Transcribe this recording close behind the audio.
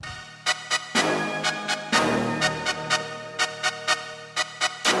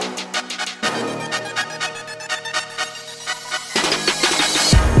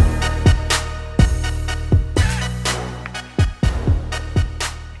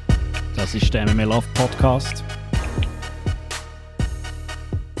Das ist der MMA Love Podcast.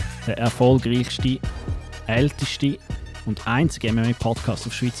 Der erfolgreichste, älteste und einzige MMA-Podcast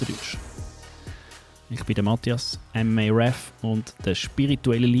auf Schweizerdeutsch. Ich bin der Matthias, MMA-Ref und der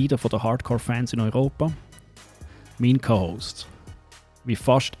spirituelle Leader der Hardcore-Fans in Europa. Mein Co-Host, wie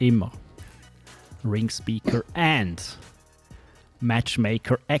fast immer, Ringspeaker and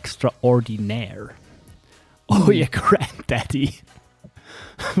Matchmaker extraordinaire. Euer Granddaddy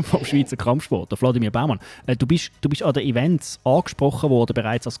vom Schweizer Kampfsport, der Vladimir Baumann. Du bist an den Events angesprochen worden,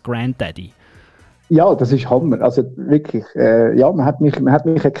 bereits als Granddaddy. Ja, das ist Hammer. Also wirklich, ja, man hat mich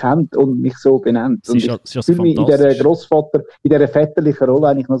erkannt und mich so benannt. Und ich fühle mich in dieser väterlichen Rolle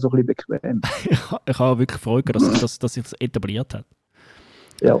eigentlich noch so ein bisschen bequem. Ich habe wirklich Freude, dass sich das etabliert hat.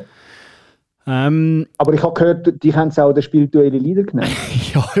 Ja. Aber ich habe gehört, die haben es auch den spirituellen Leader genannt.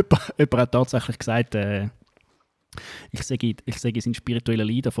 Ja, jemand hat tatsächlich gesagt, ich sage sein spiritueller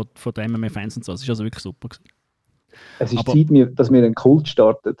Leader von den MMA-Fans und so. Das war also wirklich super. Es ist Zeit, dass wir einen Kult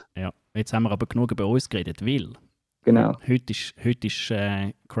starten. Ja, jetzt haben wir aber genug über uns geredet, weil genau. Heute ist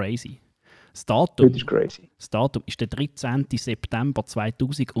crazy. Das Datum ist der 13. September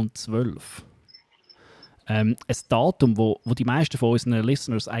 2012. Ein Datum, wo die meisten von unseren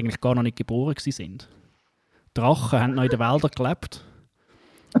Listeners eigentlich gar noch nicht geboren waren. Drachen haben noch in den Wäldern gelebt.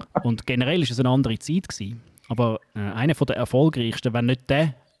 Und generell war es eine andere Zeit gewesen. Aber einer der erfolgreichsten, wenn nicht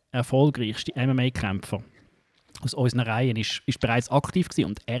der erfolgreichste MMA-Kämpfer aus unseren Reihen ist bereits aktiv gewesen.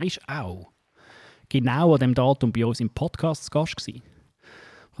 Und er ist auch genau an dem Datum bei uns im Podcast zu Gast gewesen.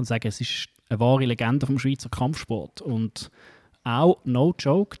 Ich kann sagen, es ist eine wahre Legende vom Schweizer Kampfsport. Und auch, no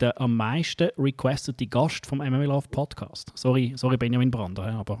joke, der am meisten requestete Gast vom MMA Love Podcast. Sorry Benjamin Brander,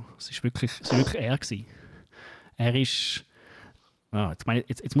 aber es war wirklich er gewesen. Er ist...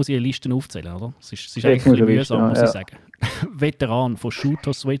 jetzt muss ich eine Liste aufzählen, oder? Es ist eigentlich ein bisschen mühsam, muss ich sagen. Veteran von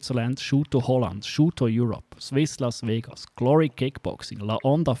Shooto Switzerland, Shooto Holland, Shooto Europe, Swiss Las Vegas, Glory Kickboxing, La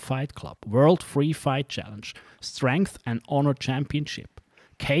Onda Fight Club, World Free Fight Challenge, Strength and Honor Championship,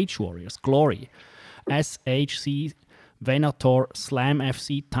 Cage Warriors, Glory, SHC, Venator, Slam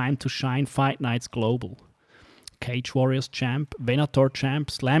FC, Time to Shine, Fight Nights Global, Cage Warriors Champ, Venator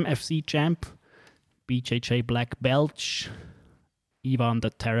Champ, Slam FC Champ, BJJ Black Belt, Ivan the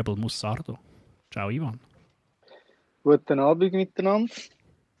Terrible Mussardo. Ciao, Ivan. Guten Abend miteinander.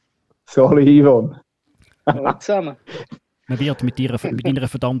 Sorry, Ivan. Hallo zusammen. Man wird mit deiner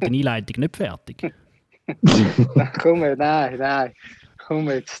verdammten Einleitung nicht fertig. Nein. Komm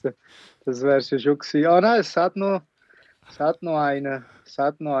jetzt. Das wäre es ja schon gewesen. Ah nein, es hat noch einen.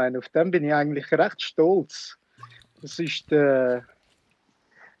 Auf den bin ich eigentlich recht stolz. Das ist der...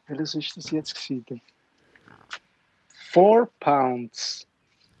 Welches ist das jetzt gewesen? 4 Pounds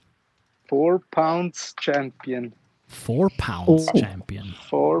Champion. 4 Pounds Champion?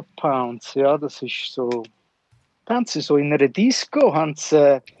 4 Pounds, ja, das ist so... Haben sie so in einer Disco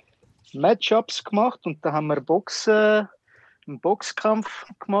Matchups gemacht und da haben wir einen Boxkampf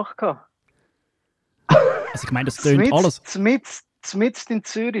gemacht. Also ich meine, das tönt alles... Zmitzt in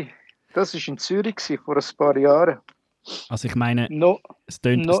Zürich. Das war in Zürich vor ein paar Jahren. Also ich meine, es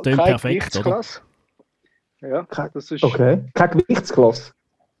tönt perfekt, oder? Ja, das ist... Okay, keine Gewichtsklasse?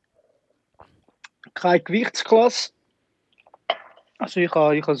 Keine Gewichtsklasse. Also ich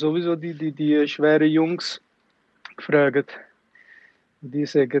habe sowieso die schweren Jungs gefragt. Die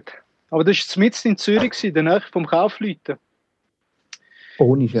sagen... Aber das war mitten in Zürich, in der Nähe vom Kaufleuten.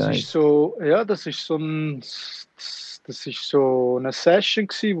 Ohne Scheiß. Das ist so eine Session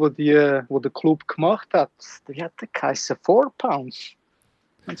gewesen, wo der Club gemacht hat. Die hat geheißen 4 Pounds.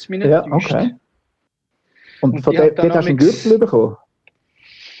 Wenn es mich nicht täuscht. Okay. Und von dort hast du einen Gürtel bekommen?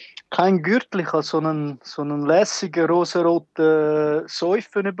 Kein Gürtel, ich habe so einen lässigen rosaroten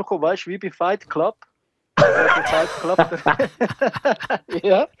Säufen bekommen, weißt du, wie bei Fight Club.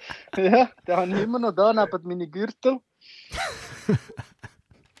 ja, den habe ich immer noch da neben meinen Gürtel.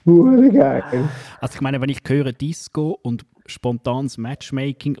 Geil. Also ich meine, wenn ich höre Disco und spontanes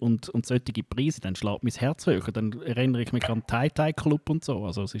Matchmaking und solche Preise, dann schlägt mein Herz höher. Dann erinnere ich mich an Thai Thai Club und so.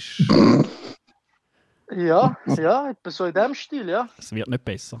 Also es ist... Ja, etwa so in dem Stil, ja. Es wird nicht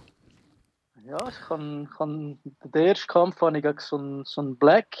besser. Ja, den ersten Kampf habe ich gegen so einen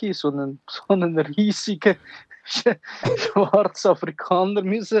Blackie, so einen riesigen schwarzen Afrikaner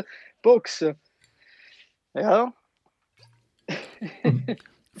müssen boxen. Ja.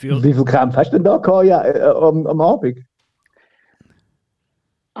 Wie viele Kämpfe hast du denn da gehabt, am Abend?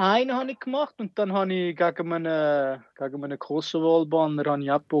 Einen habe ich gemacht und dann habe ich gegen einen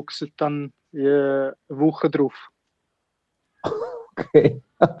Kosovo-Albaner abgeboxt, dann eine Woche drauf. Okay,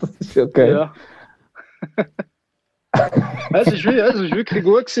 das ist okay. Ja. Es ist wirklich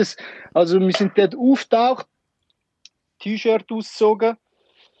gut gewesen. Also wir sind dort aufgetaucht, T-Shirt ausgezogen,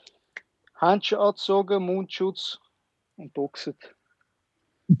 Handschuhe angezogen, Mundschutz und boxen.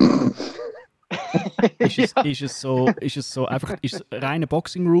 Ist es so einfach, ist es reine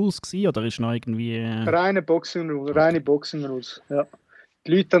Boxing Rules gewesen, oder ist noch irgendwie... Reine Boxing Rules, ja.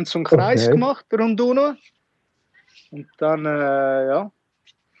 Die Leute haben so einen Kreis gemacht rundum und dann, dann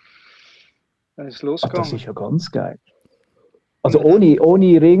ist es losgegangen. Das ist ja ganz geil. Also ohne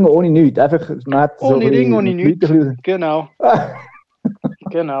Ring, ohne nichts, einfach... Ohne Ring, ohne nichts, genau.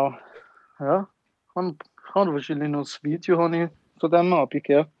 Genau, ja. Ich habe wahrscheinlich noch das Video von diesem Abend,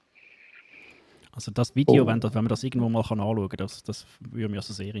 ja. Also das Video, wenn man das irgendwo mal anschauen kann, das würde mich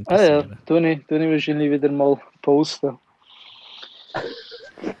also sehr interessieren. Ja, tue ich wahrscheinlich wieder mal posten.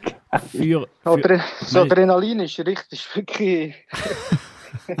 Das Adrenalin ist richtig, wirklich...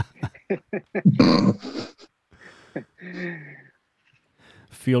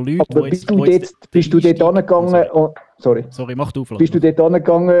 Für Leute, aber bist du dort angegangen? Sorry, mach du. Bist du dort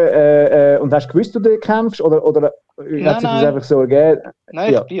angegangen und hast gewusst, dass du dort kämpfst? Oder hat sich das einfach so ergeben?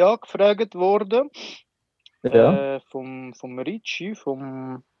 Nein, ich bin angefragt worden vom Ricci,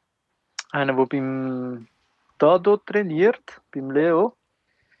 einer, der beim Dado trainiert, beim Leo.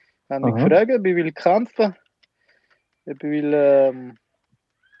 Er hat mich gefragt, ob ich will kämpfen. Ob ich will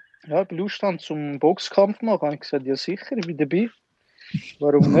Lust haben zum Boxkampf machen. Ich habe gesagt, ja sicher, ich bin dabei.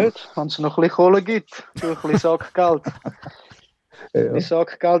 Warum nicht? Wenn es noch ein bisschen Kohle gibt, ein bisschen Sackgeld. Ein bisschen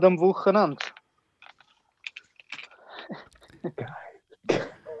Sackgeld am Wochenende.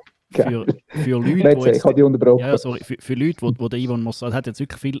 Für Leute, für Leute, wo der Ivan Mossad hat jetzt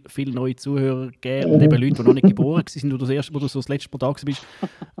wirklich viele neue Zuhörer gegeben und eben Leute, die noch nicht geboren sind, wo du so das letzte Mal da bist.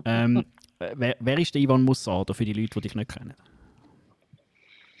 Wer ist der Ivan Mossad für die Leute, die dich nicht kennen?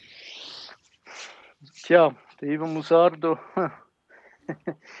 Tja, der Ivan Mossardo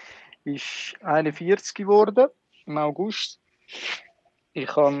ist 41 geworden im August.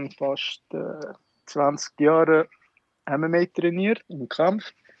 Ich habe fast 20 Jahre MMA trainiert im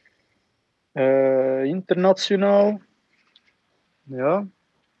Kampf. International. Ja.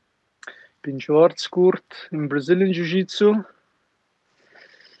 Bin Schwarzgurt im Brazilian Jiu-Jitsu.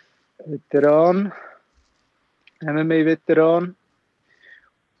 Veteran. MMA-Veteran.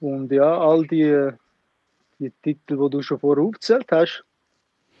 Und ja, all die Titel, die du schon vorher aufgezählt hast.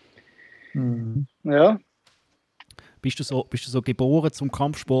 Ja. Bist du so geboren zum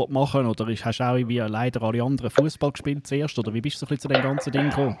Kampfsport machen oder hast du auch wie leider alle anderen Fußball gespielt zuerst? Oder wie bist du so zu dem ganzen Ding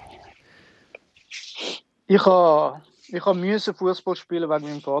gekommen? Ich musste Fußball spielen wegen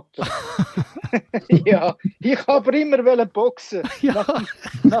meinem Vater. Ja, ich habe immer boxen. Ja.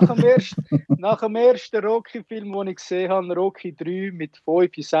 Nach dem ersten Rocky-Film, den ich gesehen habe, Rocky 3, mit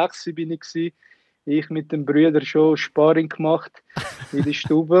 5, 6 bin ich. Ich mit dem Brüder schon Sparring gemacht in der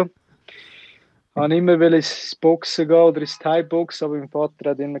Stube. Ich wollte immer ins Boxen gehen oder ins Thai-Boxen, aber mein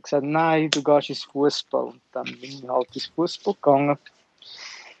Vater hat immer gesagt, nein, du gehst ins Fußball. Und dann bin ich halt ins Fußball gegangen.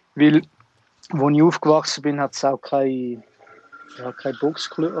 Weil, als ich aufgewachsen bin, hat es auch kein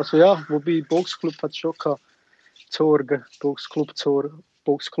Boxclub. Also ja, wobei Boxclub hat es schon gehabt. Zorgen,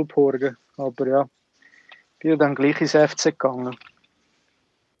 Boxclub Horgen. Aber ja, bin dann gleich ins FC gegangen.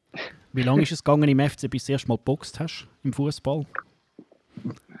 Wie lange ist es gegangen im FC, bis du erst mal geboxt hast im Fußball?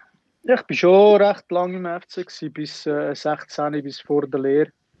 Ja, ich war schon recht lange im FC, bis 16, bis vor der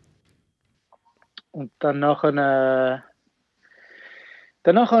Lehre. Und danach habe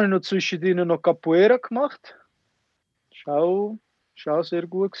ich noch zwischendrin noch Capoeira gemacht. Das war auch sehr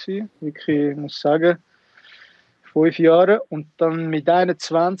gut gewesen. Wirklich, ich muss sagen, 5 Jahre. Und dann mit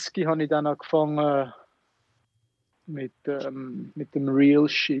 21 habe ich dann angefangen mit dem Real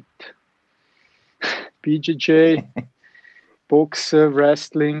Shit. BJJ, Boxen,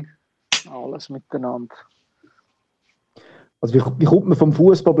 Wrestling, alles miteinander. Also wie kommt man vom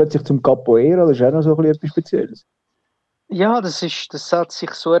Fußball plötzlich zum Capoeira? Das ist auch noch so etwas Spezielles. Ja, das hat sich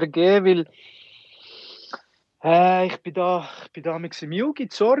so ergeben, weil ich bin da im Jugi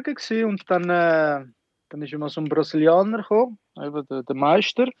zu Sorgen gewesen, und dann ist immer so ein Brasilianer gekommen, eben der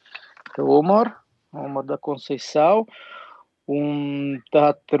Meister, der Omar da Conceição, und da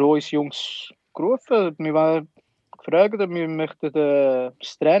hat er uns Jungs gerufen, wir waren gefragt, ob wir möchten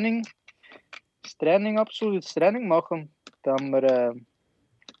das Training machen. Da haben wir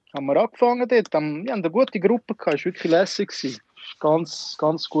angefangen dort. Wir haben eine gute Gruppe gehabt, es war wirklich lässig. Es war ganz,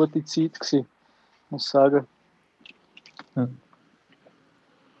 ganz gute Zeit gewesen, muss ich sagen. Ja.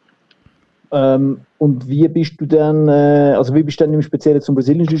 Und wie bist du dann, im Speziellen zum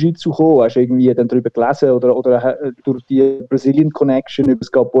Brazilian Jiu-Jitsu gekommen? Hast du irgendwie dann darüber gelesen oder durch die Brazilian Connection über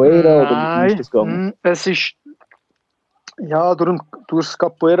das Capoeira? Nein, oder wie ist das gegangen? Ja, durchs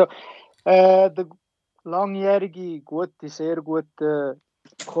Capoeira. Der langjährige, sehr gute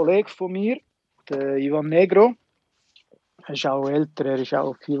Kollege von mir, der Ivan Negro, er ist auch älter, er ist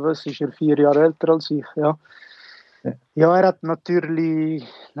auch 4 Jahre älter als ich, ja. Ja, er hat natürlich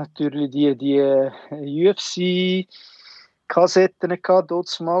die UFC-Kassetten gehabt,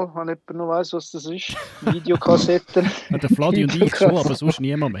 dort mal, wenn jemand noch weiss, was das ist. Videokassetten. Der Vladi und ich schon, aber sonst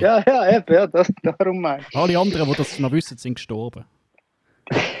niemand mehr. Ja, eben, ja, darum meine ich. Alle anderen, die das noch wissen, sind gestorben.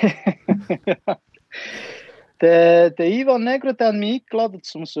 Der Ivan Negro hat mich eingeladen,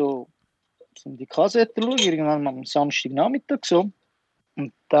 um die Kassetten zu schauen, irgendwann am Samstagnachmittag so.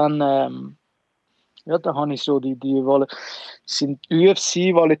 Und dann, da habe ich so die sind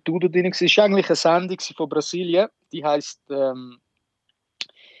UFC Valetudo drin. Es war eigentlich eine Sendung von Brasilien, die heisst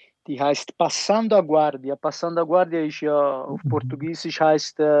Passando a Guardia. Passando a Guardia ist ja auf Portugiesisch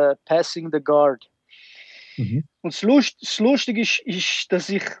heisst Passing the Guard. Mhm. Und das Lustige ist, dass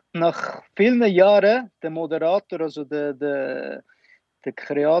ich nach vielen Jahren den Moderator, also der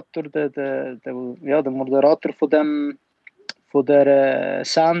Kreator, der Moderator von der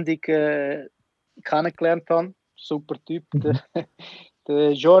Sendung kennengelernt habe. Super Typ.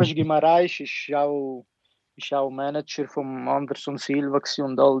 Der Jorge Guimarães ist auch Manager von Anderson Silva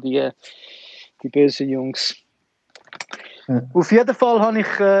und all die bösen Jungs. Ja. Auf jeden Fall habe ich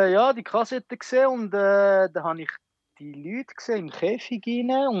die Kassette gesehen und da habe ich die Leute gesehen im Käfig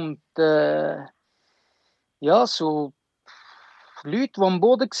rein und so Leute, die am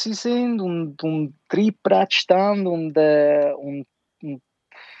Boden waren und reingepratscht haben und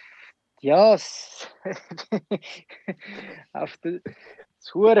auf den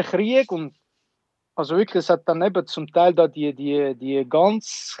hohen Krieg und also wirklich, es hat dann eben zum Teil da die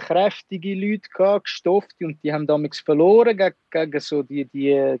ganz kräftige Leute gehabt, gestofft und die haben damals verloren gegen so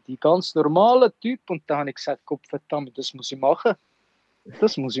die ganz normalen Typen und da habe ich gesagt, Gott verdammt, das muss ich machen.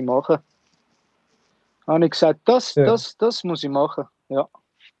 Habe ich gesagt, das muss ich machen, ja.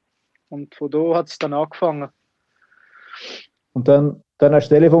 Und von da hat es dann angefangen. Und dann hast du das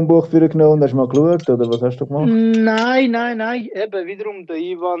Telefonbuch vorgenommen und hast mal geschaut, oder was hast du gemacht? Nein. Eben wiederum der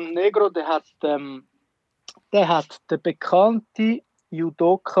Ivan Negro, der hat den bekannten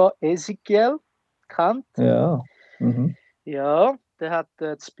Judoka Ezekiel gekannt. Ja. Mhm. Ja, der hat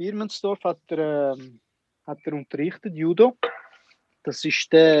in Birmensdorf hat er unterrichtet, Judo. Das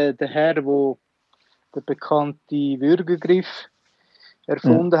ist der Herr, der den bekannten Würgegriff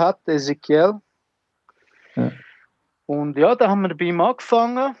erfunden hat, Ezekiel. Ja. Und ja, da haben wir bei ihm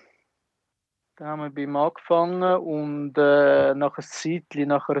angefangen. Und nach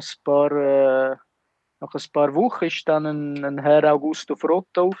ein paar Wochen ist dann ein Herr Augusto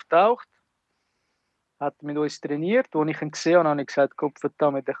Frotto auftaucht. Hat mit uns trainiert. Als ich ihn gesehen habe, habe ich gesagt, Gott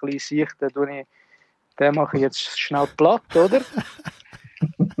verdammt, mit der kleinen Sicht, den mache ich jetzt schnell platt, oder?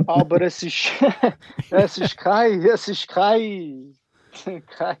 Aber es ist kein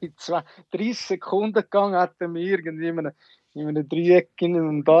 30 Sekunden gegangen, hat er mir irgendwie in einem Dreieck in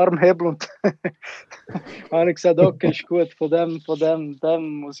einen Armhebel und habe ich gesagt, okay, ist gut, von dem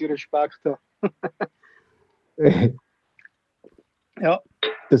muss ich Respekt haben. Ja,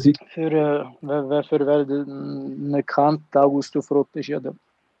 wer nicht kennt, Augusto Frotto ist ja der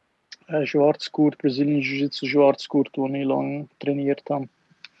Schwarzgurt, brasilianische Jiu-Jitsu Schwarzgurt, den ich lange trainiert habe.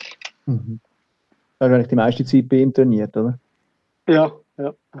 Mhm. Da hast du eigentlich die meiste Zeit bei ihm trainiert, oder? Ja.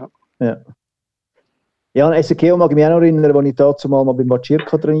 Ja, an SKO mag ich mich auch noch erinnern, als ich dazu mal bei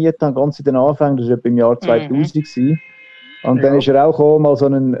Machirka trainiert habe, ganz in den Anfängen, das war etwa im Jahr 2000 gewesen. Und dann ist er auch gekommen, mal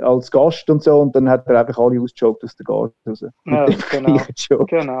als Gast und so, und dann hat er einfach alle ausgejoggt aus der Garde raus. Ja, genau. Hast du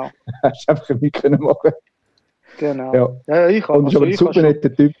einfach nicht können machen. Genau. Ja, ich habe. Und ist aber ein super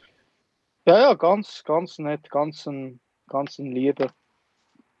netter Typ. Ja, ganz nett, ganz ein Lieber.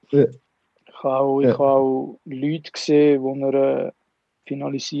 Ja. Ich habe auch Leute gesehen, die er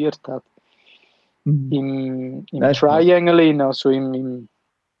finalisiert hat. Im Triangle,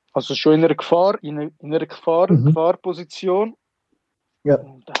 also schon in einer Gefahrposition. Ja.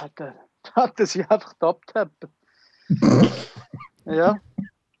 Und da hat er sich einfach abgetappt. Ja.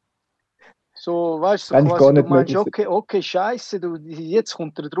 So, weißt du, quasi, du meinst, okay, scheiße, jetzt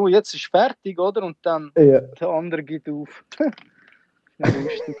kommt er drauf, jetzt ist fertig, oder? Und dann der andere geht auf. Das war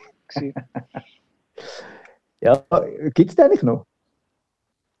lustig. Ja, gibt es den eigentlich noch?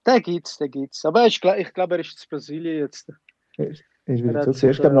 Den gibt's. Aber ich glaube, er ist in Brasilien jetzt. Ist wieder so.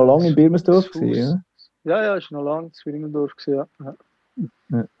 Zuerst noch lange in Birmensdorf gewesen, ja? Ja, ist noch lange in Birmensdorf gewesen,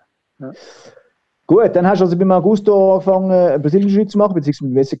 ja. Gut, dann hast du also beim Augusto angefangen, brasilianische Jiu-Jitsu zu machen, beziehungsweise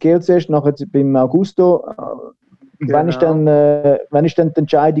beim WCGL zuerst, nachher beim Augusto. Wann ist dann die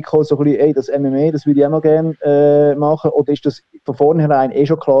Entscheidung gekommen, so ein bisschen, ey, das MMA, das würde ich auch mal gerne machen? Oder ist das von vornherein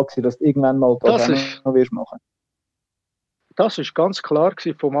schon klar gewesen, dass du irgendwann mal das auch noch wirst machen? Das war ganz klar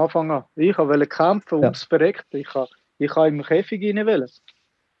gewesen, vom Anfang an. Ich wollte kämpfen, ums Verreckte. Ich wollte im Käfig rein wollen.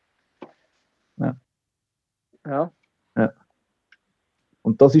 Ja.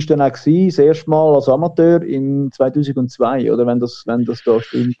 Und das war dann auch das erste Mal als Amateur im 2002, oder wenn das da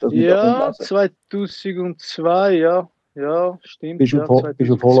stimmt? Ja, 2002, ja. Ja, stimmt. Bist du auf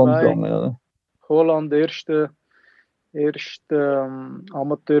Holland gegangen, oder? Holland, erster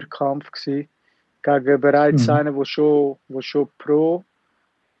Amateurkampf gewesen. Gegen bereits einen, der schon Pro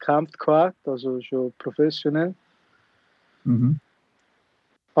gekämpft hat, also schon professionell. Mhm.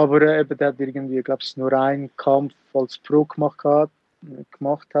 Aber eben, der hat irgendwie, glaube ich, nur einen Kampf als Pro gemacht hat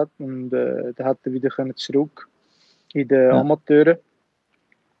und der hat wieder zurück in den Amateuren.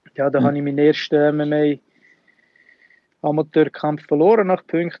 Ja, da habe ich meinen ersten MMA-Amateurkampf verloren nach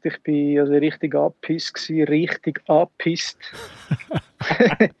Punkten. Ich war also richtig angepisst.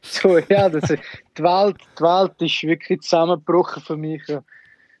 So, ja, die Welt ist wirklich zusammengebrochen für mich. Ja.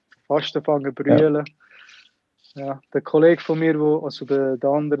 Fast angefangen zu brüllen. Ja, der Kollege von mir, der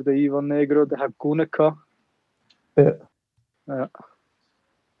andere, der Ivan Negro, der hat gewonnen. Ja.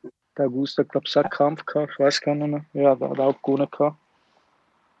 Der Augusto, glaube ich, hat einen Kampf gehabt. Ich weiß gar nicht mehr. Ja, der hat auch gewonnen.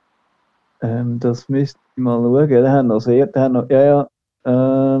 Das müsste ich mal schauen. Der hat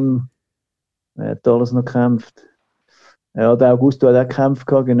alles noch gekämpft. Ja, der Augusto hat auch gekämpft,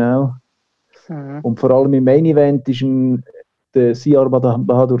 genau. Mhm. Und vor allem im Main Event ist der Siar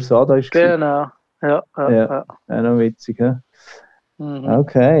Bahadur Sada. Genau. Ja. Noch witzig, ja?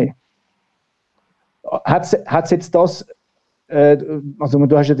 Okay. Hat's jetzt das, also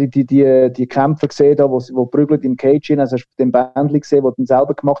du hast ja die Kämpfe gesehen, da, wo prügelt im Cage, also hast du den Bändchen gesehen, wo du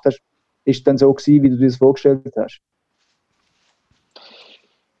selber gemacht hast, ist es dann so gewesen, wie du dir das vorgestellt hast?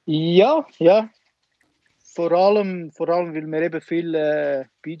 Ja. Vor allem, weil wir eben viel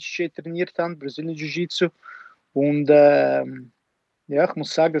BJJ trainiert haben, Brazilian Jiu-Jitsu. Und ja, ich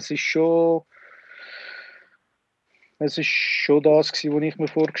muss sagen, es ist schon das gewesen, was ich mir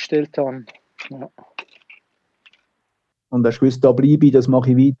vorgestellt habe. Ja. Und hast du gewusst, da bleibe ich, das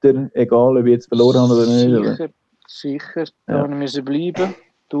mache ich weiter, egal ob ich jetzt verloren habe oder nicht? Sicher. Da musste ich bleiben,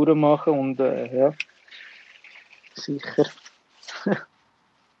 durchmachen und ja, sicher.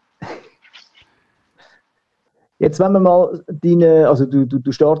 Jetzt, wenn wir mal also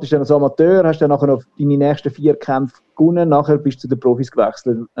du startest dann als Amateur, hast dann nachher noch deine nächsten 4 Kämpfe gewonnen, nachher bist du zu den Profis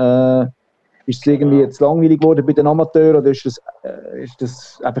gewechselt. Ist es irgendwie jetzt langweilig geworden bei den Amateuren oder ist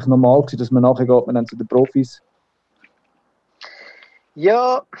das einfach normal gewesen, dass man nachher geht man dann zu den Profis?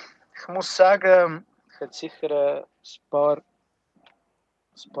 Ja, ich muss sagen, ich hätte sicher ein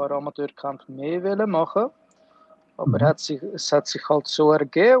paar Amateurkämpfe mehr machen, aber es hat sich halt so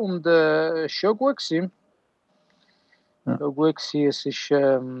ergeben und es war schon gut gewesen. Schon gut gewesen. Es ist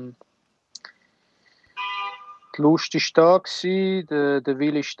die Lust ist da gewesen, der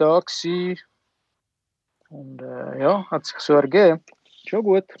Wille ist da gewesen. Und ja, hat sich so ergeben. Schon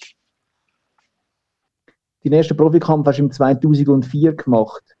gut. Deinen ersten Profikampf hast du im 2004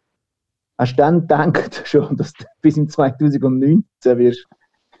 gemacht. Hast du dann gedacht schon, dass du bis im 2019 wirst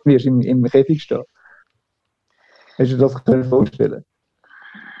im Käfig stehen? Hast du dir das vorstellen?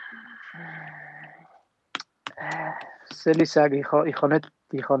 Soll ich sagen, ich habe nicht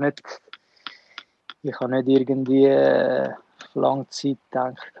irgendwie lange Zeit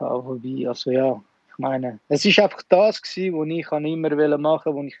gedacht, wobei, also ja, ich meine, es ist einfach das gewesen, was ich immer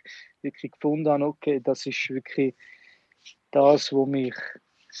machen wollte, wo ich wirklich gefunden habe, okay, das ist wirklich das, was mich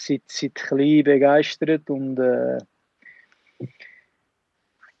seit klein begeistert und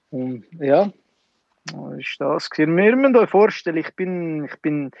ja, das ist das gewesen. Wir müssen euch vorstellen, ich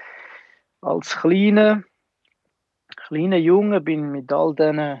bin als kleiner Junge bin mit all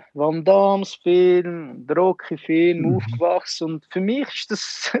diesen Van Dammes Filmen, Rocky-Filmen aufgewachsen und für mich ist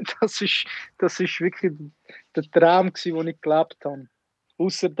das ist wirklich der Traum gewesen, den ich gelebt habe.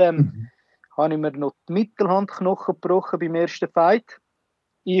 Außerdem habe ich mir noch die Mittelhandknochen gebrochen beim ersten Fight.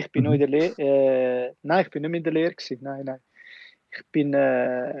 Ich bin noch in der Lehre. Nein, ich bin nicht mehr in der Lehre gewesen. Nein. Ich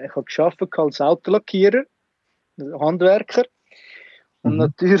habe gearbeitet als Autolackierer, Handwerker. Und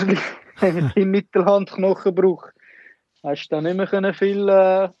natürlich, wenn ich den Mittelhandknochen brauche, hast du da nicht mehr viel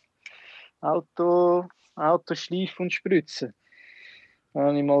Auto schleifen und spritzen. Da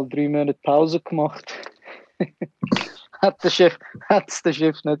habe ich mal 3 Monate Pause gemacht. Hat es der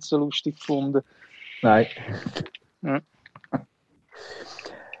Chef nicht so lustig gefunden. Nein. Ja.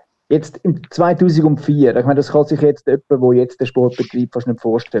 Jetzt im 2004, ich meine, das kann sich jetzt jemand, der jetzt den Sport betreibt, fast nicht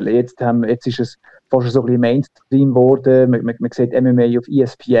vorstellen. Jetzt ist es fast so ein bisschen Mainstream geworden. Man sieht MMA auf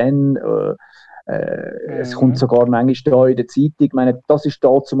ESPN. Es kommt sogar manchmal da in der Zeitung. Ich meine, das ist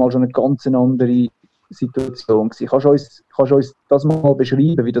dazu mal schon eine ganz andere Situation gewesen. Kannst du uns das mal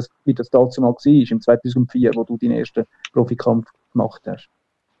beschreiben, wie das dazu mal war, im 2004, wo du deinen ersten Profikampf gemacht hast?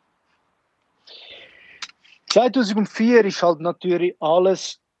 2004 ist halt natürlich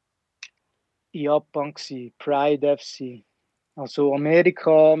alles in Japan gewesen, Pride FC. Also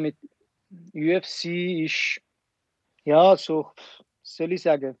Amerika mit UFC ist, ja, so, soll ich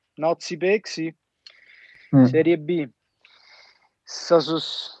sagen, Nazi B gewesen. Serie B. Also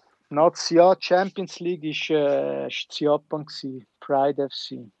das Nazi A Champions League ist in Japan gewesen, Pride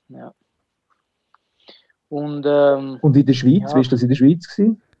FC. Ja. Und in der Schweiz, ja. Wie war das in der Schweiz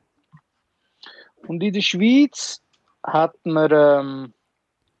gewesen? Und in der Schweiz hat man,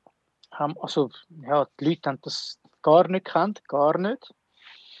 die Leute haben das gar nicht gekannt, gar nicht.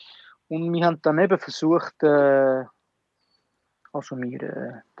 Und wir haben dann eben versucht, der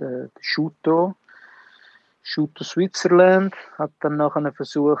Shooto Switzerland hat dann nachher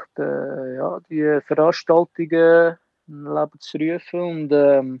versucht, die Veranstaltungen ins Leben zu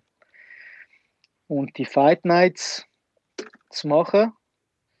rufen und die Fight Nights zu machen.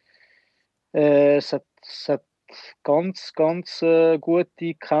 Es hat ganz, ganz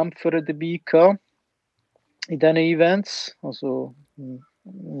gute Kämpfer dabei gehabt in diesen Events, also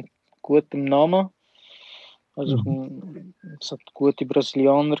mit gutem Namen. Also es hat gute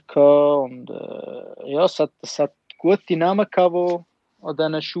Brasilianer gehabt und es hat gute Namen gehabt, die an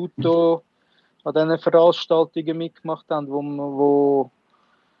diesen Shooto, an diesen Veranstaltungen mitgemacht haben, wo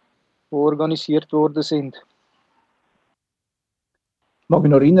organisiert worden sind. Ich mag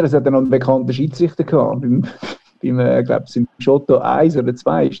mich noch erinnern, es hat noch einen bekannten Schiedsrichter gehabt. Ich glaube, im Shooto 1 oder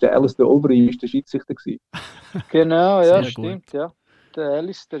 2 ist der Alistair Overeem der Schiedsrichter gewesen. Genau, ja, stimmt, gut. Ja. Der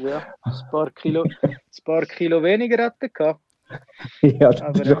Alistair, ja. Ein paar Kilo weniger hat er gehabt. Ja, das war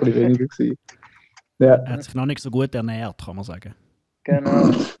ein bisschen weniger gewesen. Ja. Er hat sich noch nicht so gut ernährt, kann man sagen. Genau.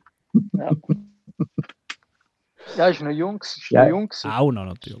 Ja. Ja, ist noch jung. Auch noch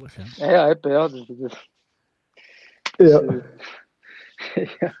natürlich. Ja, eben, ja. Ja.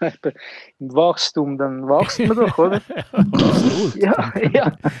 Ja, im Wachstum, dann wächst man doch, oder? Absolut. Ja.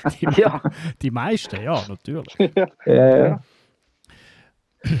 Die meisten, ja, natürlich. Ja.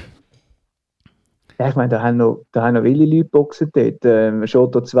 Ja, ich meine, da haben noch viele Leute boxen dort.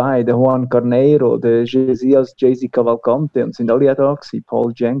 Shooto 2, der Juan Carneiro, der JC Cavalcante und sind alle auch da gewesen.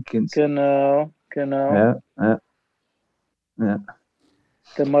 Paul Jenkins. Genau. Ja.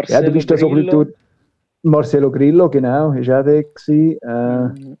 Der Marcelo du bist da so ein bisschen Marcelo Grillo, genau, ist auch da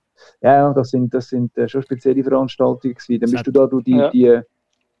gewesen. Ja, das sind schon spezielle Veranstaltungen gewesen. Dann bist du da durch die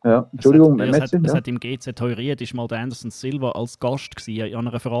Entschuldigung, es hat im GZ Heuriet ist mal der Anderson Silva als Gast gewesen an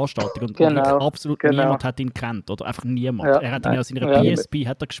einer Veranstaltung und absolut niemand hat ihn gekannt, oder einfach niemand. Ja. Er hat ihn ja aus seiner PSP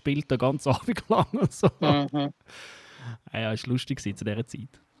hat er gespielt, den ganzen Abend lang und so. Ja, ist lustig zu dieser Zeit.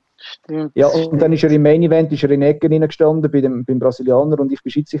 Stimmt. Ja, und dann ist er im Main Event in Ecken reingestanden beim Brasilianer und ich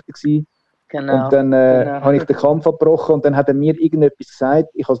war Schiedsrichter gewesen. Genau. Und dann habe ich den Kampf abgebrochen und dann hat er mir irgendetwas gesagt.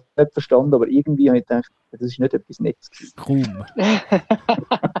 Ich habe es nicht verstanden, aber irgendwie habe ich gedacht, das ist nicht etwas Nettes. Kaum.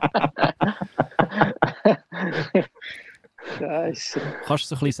 Scheiße. Kannst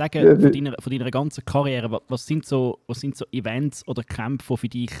du so ein bisschen sagen, von deiner ganzen Karriere, was sind so Events oder Kämpfe,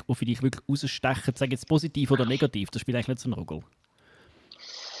 die für dich wirklich rausstechen? Sag jetzt positiv oder negativ, das spielt eigentlich nicht so eine Rolle.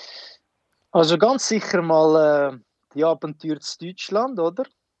 Also ganz sicher mal die Abenteuer in Deutschland, oder?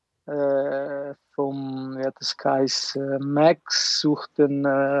 Das heisst, Max sucht einen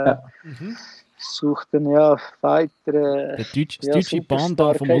Fighter. Das deutsche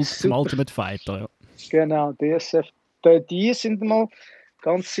Panda vom Ultimate Fighter, ja. Genau, DSF. Die sind mal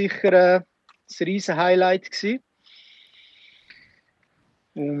ganz sicher ein riesen Highlight gewesen.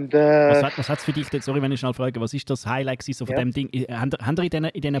 Und, was hat es für dich, sorry, wenn ich schnell frage, was ist das Highlight gewesen, so von dem Ding? Haben ihr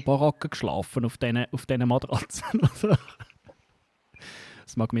in diesen Baracken geschlafen, auf diesen Matratzen?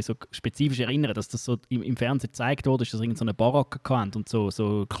 Das mag mich so spezifisch erinnern, dass das so im Fernsehen gezeigt wurde, dass irgend so eine Baracke hatten und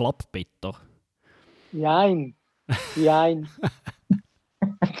so Klappbetter. Nein.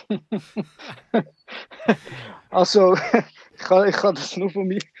 Also, ich kann das nur von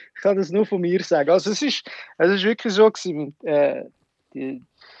mir sagen. Also es ist wirklich so gewesen, die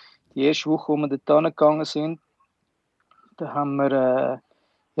erste Woche, wo wir dort hingegangen sind, da haben wir,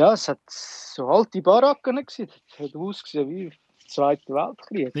 es hat so alte Baracken gewesen, das hat ausgesehen wie Zweiten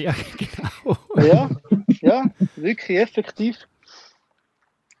Weltkrieg. Ja, genau. Ja, wirklich effektiv.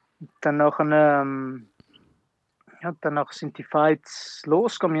 Dann nachher Ja, danach sind die Fights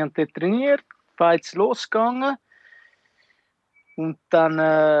losgegangen. Wir haben dort trainiert, Fights losgegangen. Und dann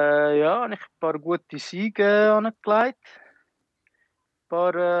habe ich ein paar gute Siege angelegt. Ein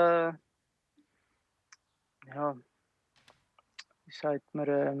paar, wie sagt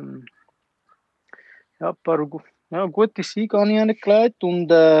man, ein paar gute Siege habe ich angelegt. Und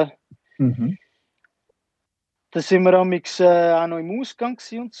da sind wir auch noch im Ausgang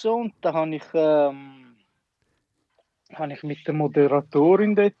und so. Und da habe ich mit der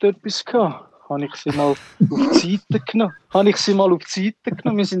Moderatorin dort etwas gehabt. Habe ich sie mal auf die Seite genommen.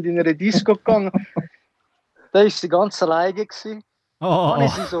 Wir sind in eine Disco gegangen. Da war sie ganz alleine gewesen. Habe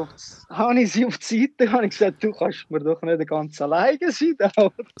ich sie auf die Seite, habe ich gesagt, du kannst mir doch nicht ganz alleine sein.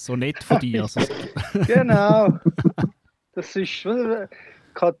 So nett von dir. Genau. Das ist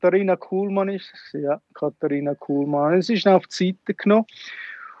Katharina Kuhlmann ist es. Ja, Katharina Kuhlmann. Sie ist auf die Seite genommen.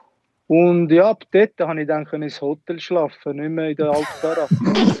 Und ja, ab dort konnte ich dann ins Hotel schlafen, nicht mehr in der Altbara.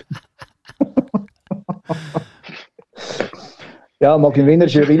 Ja, Martin Wiener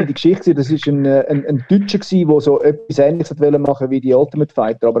ist eine wilde Geschichte. Das war ein Deutscher, der so etwas Ähnliches machen wollte wie die Ultimate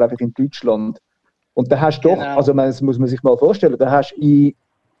Fighter, aber einfach in Deutschland. Und da hast du doch, also das muss man sich mal vorstellen, da hast du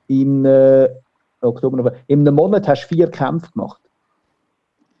im einem Monat hast 4 Kämpfe gemacht.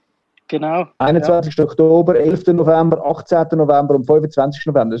 Genau. 21. Oktober, 11. November, 18. November und 25.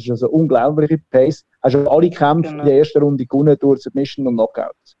 November. Das ist also eine unglaubliche Pace. Hast du alle Kämpfe in der ersten Runde gewonnen durch Submission und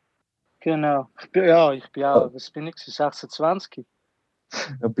Knockouts. Genau. Ich bin auch, was bin ich, 26?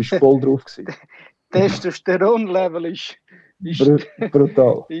 Du bist voll drauf gewesen. Testosteron-Level ist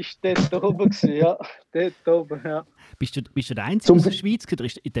brutal. Ist dort oben gewesen, ja. Dort oben, ja. Bist du der Einzige aus der Schweiz?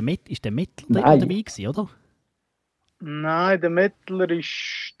 Ist der Mettler dabei gewesen, oder? Nein, der Mettler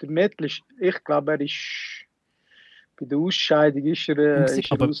ist, ich glaube, er ist bei der Ausscheidung ist er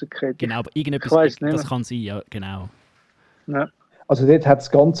rausgekehrt. Genau, aber irgendetwas, das kann sein, ja, genau. Ja. Also dort hat es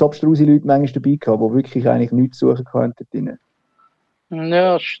ganz abstruse Leute manchmal dabei gehabt, die wirklich eigentlich nichts suchen konnten.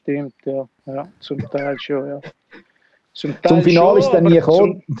 Ja, stimmt, ja. Zum Teil schon, ja. Zum Finale ist dann nie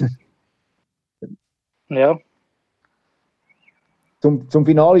gekommen. Ja. Zum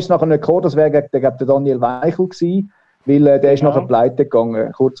Finale ist es nachher nicht gekommen, das wäre gegen der Daniel Weichel gewesen, weil der ist nachher pleite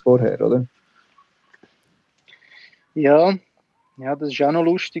gegangen, kurz vorher, oder? Ja, das war auch noch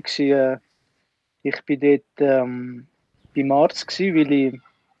lustig. Ich war dort beim Arzt, weil ich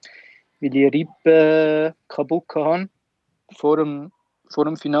eine Rippe kaputt hatte vor dem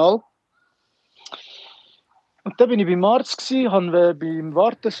Finale. Und dann bin ich beim Arzt, habe beim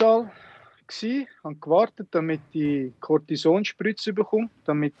Wartesaal habe gewartet, damit ich Kortisonspritze bekomme,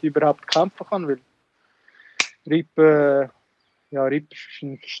 damit ich überhaupt kämpfen kann, weil Rippe war ein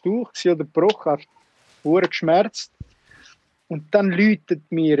Verstauch oder gebrochen, hat sehr geschmerzt. Und dann läutet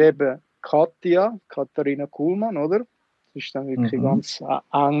mir eben Katharina Kuhlmann, oder? Das war dann wirklich ganz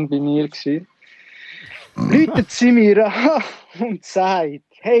eng bei mir. Läutet sie mir an und sagt,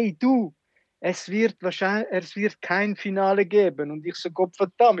 hey du, es wird kein Finale geben. Und ich so, Gott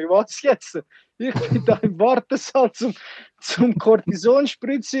verdammt, was jetzt? Ich bin da im Wartesaal zum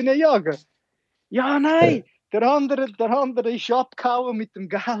Kortisonspritze jagen. Ja, nein, der andere ist abgehauen mit dem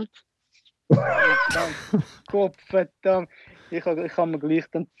Geld. Gott verdammt. Ich habe mir gleich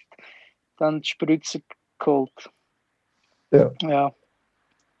dann die Spritze geholt. Ja.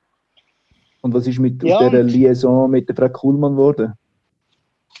 Und was ist aus dieser Liaison mit der Frau Kuhlmann geworden?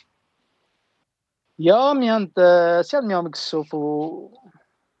 Ja, sie haben mich so von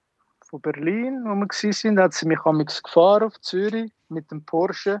Berlin, wo wir waren, hat sie mich gefahren auf Zürich mit dem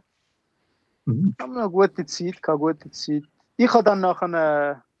Porsche. Wir haben eine gute Zeit. Ich habe dann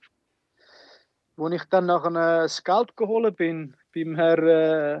nachher, als ich dann nachher das Geld geholt bin, beim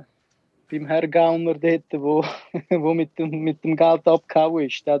Herr Gauner dort, wo mit dem Geld abgehauen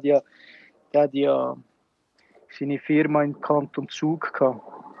ist, der hat ja seine Firma in Kanton Zug gehabt.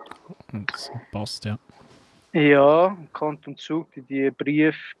 Das passt, ja. Ja, Kanton Zug, die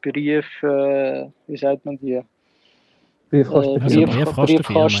wie sagt man die?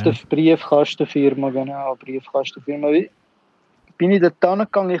 Briefkastenfirma, genau, Briefkastenfirma. Bin ich dort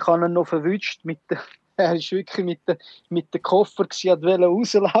hingegangen, ich habe ihn noch verwünscht er ist wirklich mit dem Koffer gewesen, hat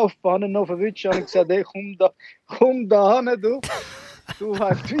rauslaufen, habe ihn noch verwünscht, habe gesagt, hey, komm da hin, du. Du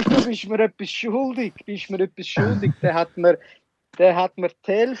bist mir etwas schuldig. Der hat mir die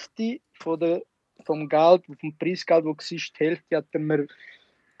Hälfte vom Geld, vom Preisgeld, das war, die Hälfte hat er mir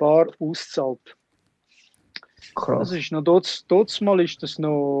bar ausgezahlt. Krass. Das ist noch dort mal ist das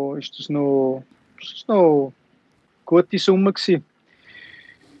noch gute Summe gewesen.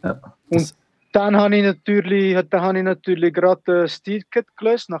 Ja, und dann habe ich natürlich gerade das Ticket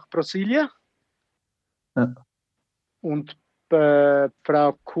gelöst nach Brasilien. Ja. Und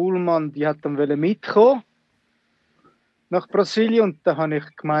Frau Kuhlmann, die hat dann mitkommen nach Brasilien. Und da habe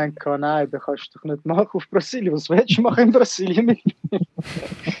ich gemeint, nein, das kannst du doch nicht machen auf Brasilien. Was willst du machen in Brasilien mit mir?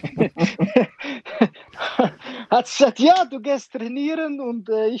 Hat sie gesagt, ja, du gehst trainieren und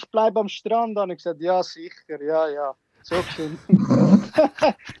ich bleibe am Strand. Dann habe ich gesagt, ja, sicher, ja. So schön.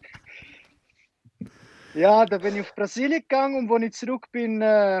 Ja, da bin ich auf Brasilien gegangen und als ich zurück bin,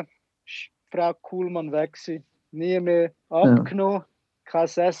 ist Frau Kuhlmann weg gewesen. Nie mehr abgenommen, kein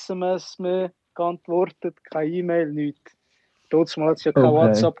SMS mehr geantwortet, keine E-Mail, nichts. Trotzdem hat es ja kein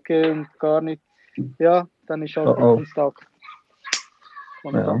WhatsApp gegeben und gar nicht. Ja, dann ist halt der Kontakt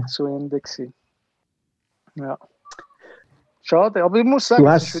zu Ende gewesen. Ja. Schade, aber ich muss sagen,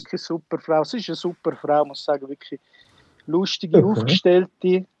 es ist wirklich eine super Frau. Sie ist eine super Frau, muss ich sagen, wirklich lustige,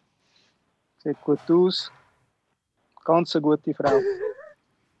 aufgestellte, sieht gut aus. Ganz eine gute Frau.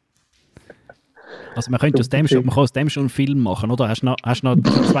 Also man kann aus dem schon einen Film machen, oder? Hast du noch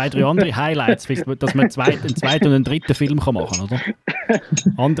 2, 3 andere Highlights, dass man einen zweiten und einen dritten Film machen kann, oder?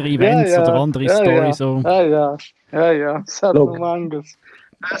 Andere Events oder andere Storys. So. Ja. Es hat noch manches.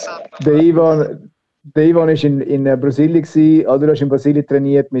 Der Ivan war in Brasilien gewesen, also du hast in Brasilien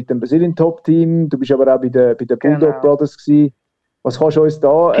trainiert mit dem Brasilien-Top-Team, du bist aber auch bei den Bulldog Brothers gewesen. Was kannst du uns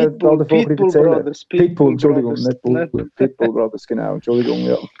da davon erzählen? Pitbull, Entschuldigung, nicht Bulldog. Pitbull Brothers, genau, Entschuldigung,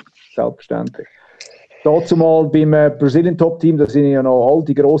 ja, selbstverständlich. Dazu mal beim Brasilien-Top-Team, da sind ja noch all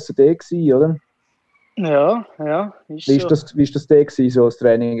die grossen D gewesen, oder? Ja. Wie ist das D gewesen, so das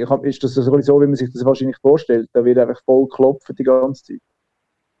Training? Ist das so, wie man sich das wahrscheinlich vorstellt? Da wird einfach voll klopfen die ganze Zeit.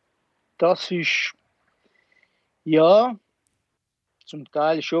 Das ist, ja, zum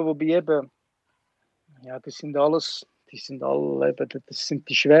Teil schon, wobei eben, ja, das sind alle eben, das sind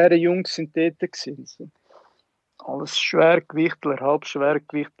die schweren Jungs, sind dort gewesen. Alles Schwergewichtler,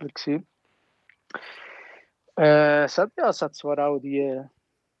 Halbschwergewichtler gewesen. Es hat zwar auch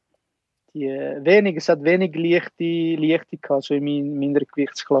es hat wenig leichte gehabt, so in meiner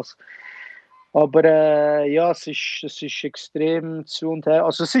Gewichtsklasse. Aber es ist extrem zu und her.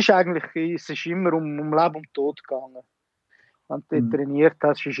 Also es ist immer um Leben und Tod gegangen. Wenn du trainiert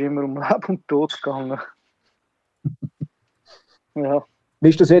hast, ist es immer um Leben und Tod gegangen. Ja. Wie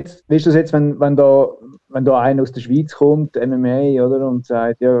ist das jetzt, wenn da einer aus der Schweiz kommt, MMA, oder, und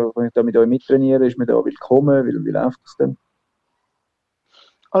sagt, ja, kann ich da mit euch mittrainieren, ist mir da willkommen, wie läuft das denn?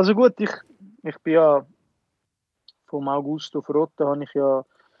 Also gut, ich bin ja vom Augusto Frotte, habe ich ja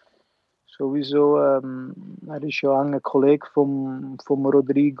sowieso, er ist ja ein Kollege vom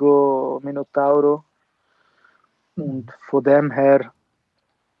Rodrigo Minotauro und von dem her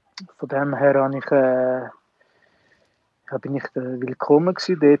bin ich willkommen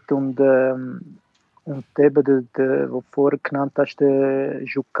gewesen dort und eben der was du vorher genannt hast, der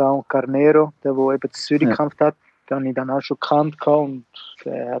Jucão Carneiro, der eben zu Zürich gekämpft hat, den habe ich dann auch schon gekannt und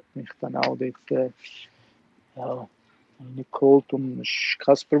der hat mich dann auch dort nicht geholt und es war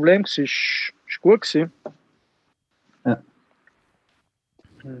kein Problem, es war gut gewesen. Ja.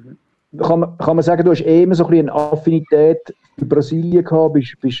 Kann man sagen, du hast immer so ein bisschen eine Affinität für Brasilien gehabt,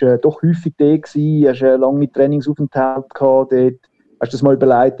 bist doch häufig da gewesen, hast einen langen Trainingsaufenthalt gehabt dort. Hast du das mal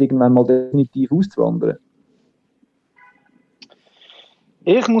überlegt, irgendwann mal definitiv auszuwandern?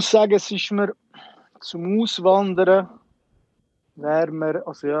 Ich muss sagen, es ist mir zum Auswandern wäre mir,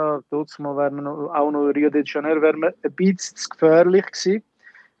 also ja, dort mal wäre mir auch noch Rio de Janeiro, wäre mir ein bisschen zu gefährlich gewesen.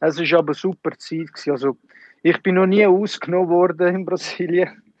 Es war aber eine super Zeit gewesen. Also ich bin noch nie ausgenommen worden in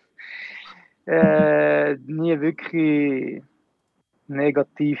Brasilien. Nie wirklich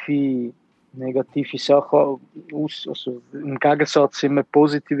negative Sachen aus. Also im Gegensatz immer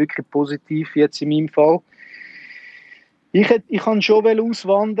positiv, wirklich positiv jetzt in meinem Fall. Ich kann schon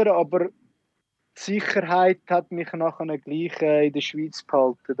auswandern, aber die Sicherheit hat mich nachher gleich in der Schweiz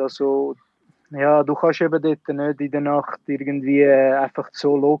behalten. Also, ja, du kannst eben dort nicht in der Nacht irgendwie einfach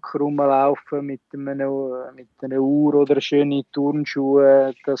so locker rumlaufen mit einer Uhr oder schönen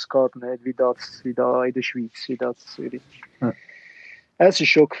Turnschuhe. Das geht nicht, wie da in der Schweiz, wie da in Zürich. Ja. Es ist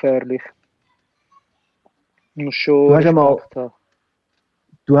schon gefährlich. Du musst schon Respekt haben.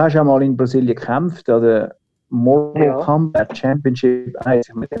 Du hast ja mal in Brasilien gekämpft, an der Mortal Kombat Championship 1.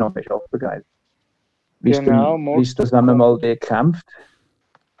 Ich mit den Namen ist auch geil. Wie ist das, wenn man mal kämpft?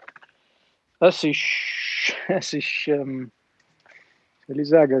 Es ist, soll ich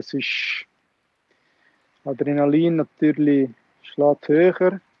sagen, es ist Adrenalin natürlich schlägt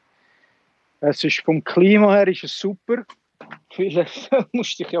höher. Es ist vom Klima her ist es super. Vielleicht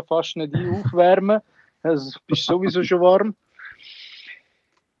musst du dich ja fast nicht aufwärmen. Also, du bist sowieso schon warm.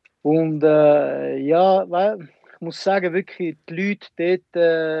 Und ich muss sagen, wirklich, die Leute dort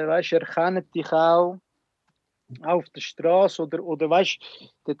erkennen dich auch. auf der Straße oder weißt du,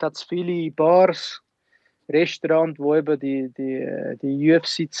 dort hat es viele Bars, Restaurants, wo eben die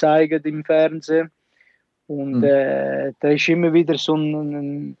UFC zeigen im Fernsehen. Und da ist immer wieder so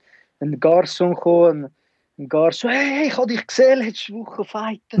ein Garçon gekommen, ein Garçon, hey, ich habe dich gesehen, letzte Woche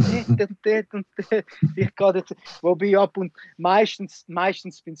fighten, dort und dort. Ich gehe dort, wobei ab und meistens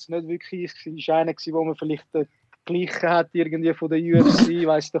bin es nicht wirklich, es war einer, wo man vielleicht gleichen hat, irgendwie von der UFC,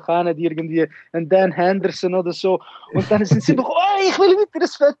 weiss doch auch nicht, irgendwie ein Dan Henderson oder so. Und dann sind sie immer, oh, ich will wieder ein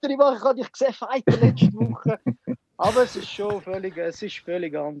Foto machen, ich habe dich gesehen, fighten letzte Woche. Aber es ist schon völlig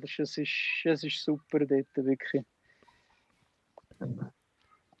anders. Es ist super dort, wirklich.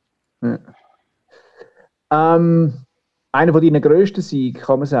 Ja. Einer von deinen grössten Siegen,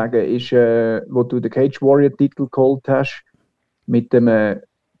 kann man sagen, ist, wo du den Cage Warrior-Titel geholt hast, mit dem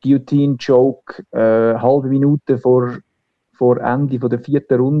Guillotine-Joke halbe Minute vor Ende von der 4.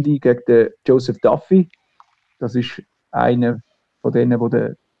 Runde gegen den Joseph Duffy. Das ist einer von denen, wo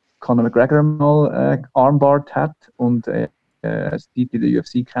der Conor McGregor mal armbarred hat und das Titel in der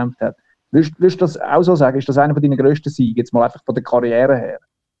UFC gekämpft hat. Würdest du das auch so sagen? Ist das einer von deinen grössten Siegen, jetzt mal einfach von der Karriere her?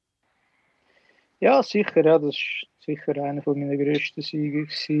 Ja, sicher. Ja, das war sicher einer von meinen grössten Siegen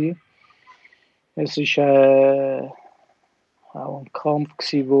gewesen. Es war auch ein Kampf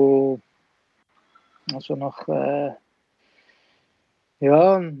gewesen, wo also nach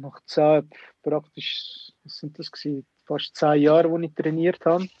 10, praktisch, was sind das gewesen? Fast 10 Jahre, wo ich trainiert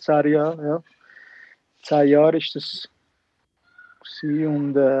habe. 10 Jahre, ja. 10 Jahre ist das gewesen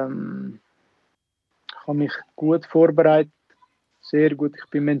und ich habe mich gut vorbereitet, sehr gut. Ich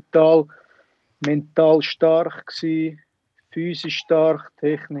bin mental stark gewesen, physisch stark,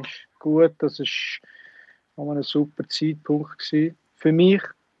 technisch gut. Das war ein super Zeitpunkt gewesen. Für mich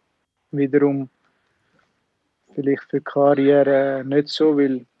wiederum vielleicht für die Karriere nicht so,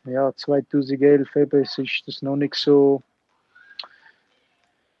 weil ja 2011 eben ist das noch nicht so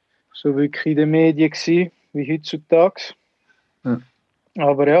wirklich in den Medien gewesen, wie heutzutage. Ja.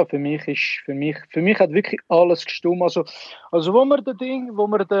 Aber ja, für mich hat wirklich alles gestimmt. Also wo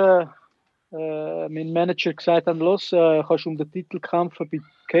wir mein Manager gesagt haben, los, kannst du um den Titel kämpfen bei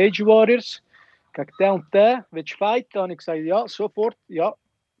Cage Warriors gegen den und den, willst du fighten? Habe ich gesagt, ja, sofort, ja,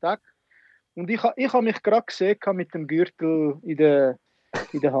 tak. Und ich habe mich gerade gesehen mit dem Gürtel in der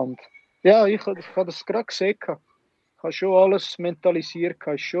Hand. Ja, ich habe das gerade gesehen. Ich habe schon alles mentalisiert,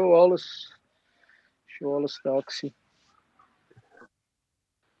 schon alles da gewesen.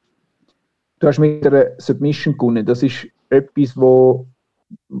 Du hast mit einer Submission gewonnen. Das ist etwas, wo,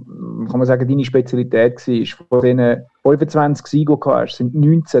 kann man sagen, deine Spezialität war. Von diesen 25 Siegen, die du hast, sind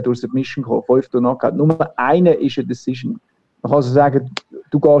 19 durch Submission gekommen, 5 durch Knockout. Nur eine ist eine Decision. Man kann also sagen,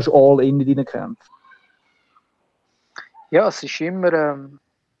 du gehst all in deinen Kämpfen. Ja, es ist immer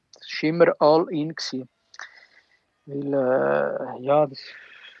all in gewesen. Weil, wie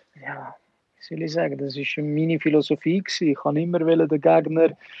soll ich sagen, das war meine Philosophie gewesen. Ich kann immer den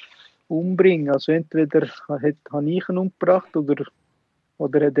Gegner umbringen. Also entweder habe ich ihn umgebracht oder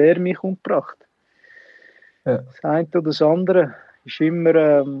hat er mich umgebracht. Ja. Das eine oder das andere war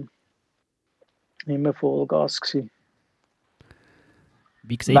immer Vollgas gewesen.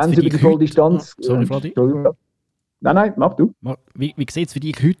 Wie sieht es für dich heute? Sorry, Fladi. Nein, mach du. Wie sieht es für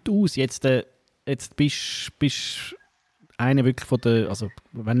dich heute aus? Jetzt bist einer wirklich von der, also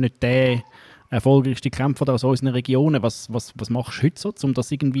wenn nicht der erfolgreichste Kämpfer aus unseren Regionen, was machst du heute so, um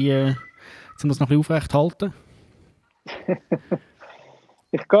das irgendwie, um das noch ein bisschen aufrechtzuhalten?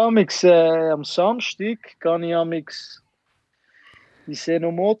 Ich gehe am Samstag in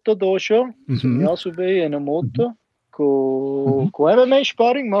Enomoto da schon, zum Yasube Enomoto, go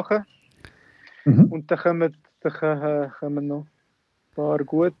MMA-Sparring machen. Und dann kommen noch ein paar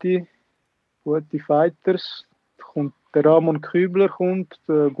gute Fighters. Da kommt der Ramon Kübler,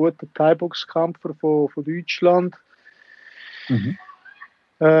 der gute Thai-Box-Kämpfer von Deutschland.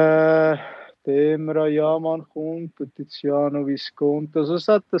 Der Emra Yaman kommt, der Tiziano Visconti. Also es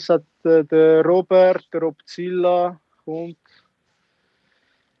hat der Robert, der Robzilla kommt.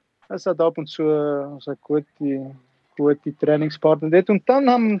 Es hat ab und zu gute Trainingspartner dort. Und dann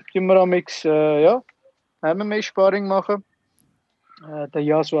haben wir MMA-Sparring machen. Der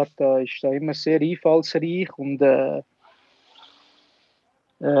Yasu ist da immer sehr einfallsreich und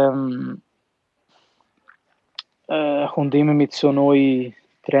kommt immer mit so neuen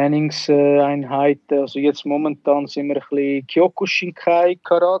Trainingseinheiten. Also jetzt momentan sind wir ein bisschen Kyokushinkai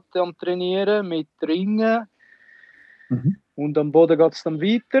Karate am Trainieren mit Ringen. Und am Boden geht es dann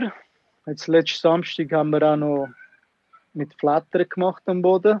weiter. Jetzt letzten Samstag haben wir auch noch mit Flattern gemacht am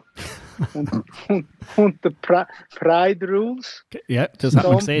Boden. und die Pride Rules. Ja, das hat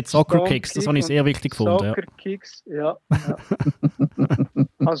man gesehen. Soccer Kicks, das habe ich sehr wichtig gefunden. Soccer Kicks, ja.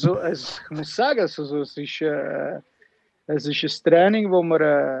 Also ich muss sagen, es ist ein Training, wo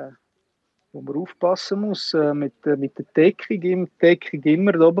man aufpassen muss mit der Deckung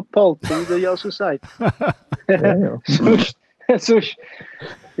immer oben behalten, wie der ja so sagt. Ja. sonst,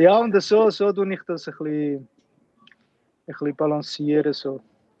 ja, und so tue ich das ein bisschen balancieren. So.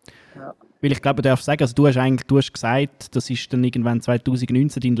 Ja. Weil ich glaube, ich darf sagen, also du hast gesagt, das war dann irgendwann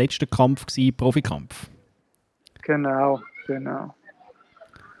 2019 dein letzter Kampf gewesen, Profikampf. Genau.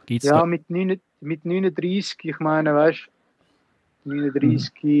 Gibt's ja, da? mit 39, ich meine, weißt du,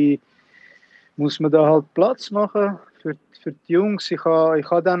 39 muss man da halt Platz machen für die Jungs. Ich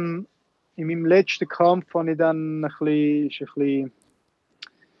habe dann in meinem letzten Kampf habe ich dann ein bisschen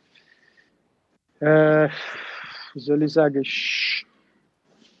wie soll ich sagen,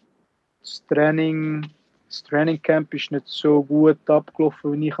 das Trainingcamp ist nicht so gut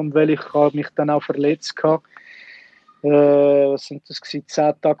abgelaufen, wie ich wollte. Ich habe mich dann auch verletzt gehabt. Was sind das gewesen?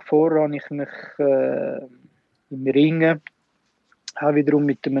 10 Tage vorher habe ich mich im Ringen, auch wiederum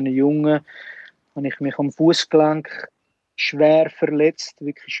mit einem Jungen, habe ich mich am Fußgelenk schwer verletzt,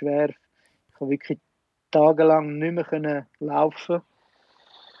 wirklich schwer. Ich habe wirklich tagelang nicht mehr laufen.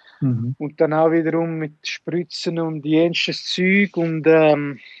 Und dann auch wiederum mit Spritzen und jensches Zeug und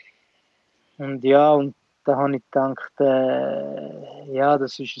ja, und da habe ich gedacht, ja,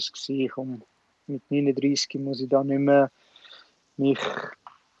 das ist es gewesen. Mit 39 muss ich da nicht mehr mich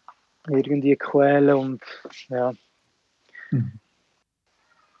irgendwie quälen und ja.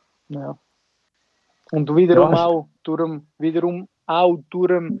 Ja. Und wiederum auch durch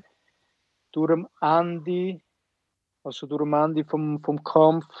dem Ende, also durch dem Ende vom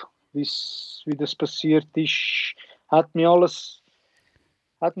Kampf, wie das passiert ist, hat mich alles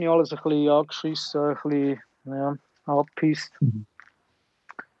ein bisschen angeschissen, ein bisschen angepisst.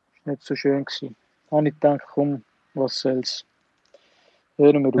 Nicht so schön gewesen. Da habe ich gedacht, komm, was soll's.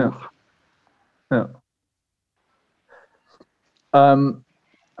 Hören wir auf. Ja.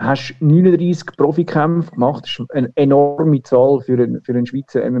 Hast 39 Profikämpfe gemacht, das ist eine enorme Zahl für einen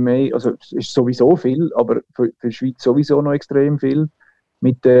Schweizer MMA. Also es ist sowieso viel, aber für die Schweiz sowieso noch extrem viel.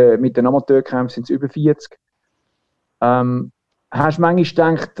 Mit den Amateurkämpfen sind es über 40. Hast du manchmal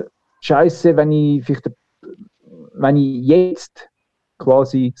gedacht, Scheiße, wenn ich jetzt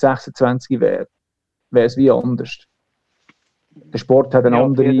quasi 26 wäre es wie anders? Der Sport hat eine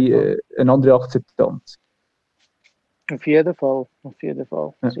andere Akzeptanz. Auf jeden Fall.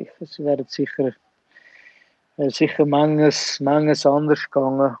 Ja. Sicher. Es wäre sicher manches anders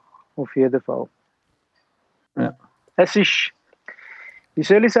gegangen. Auf jeden Fall. Ja. Es ist, wie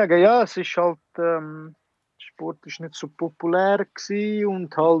soll ich sagen, ja, es ist halt, Sport ist nicht so populär gewesen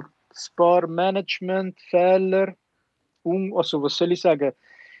und halt ein paar Managementfehler, also was soll ich sagen,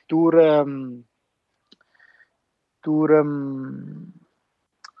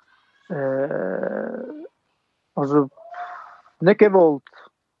 also nicht gewollt.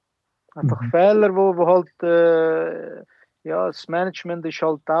 Einfach Fehler, wo halt, das Management ist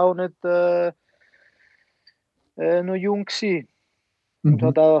halt auch nicht noch jung gewesen. Und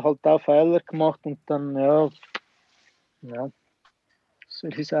hat halt auch Fehler gemacht und dann, was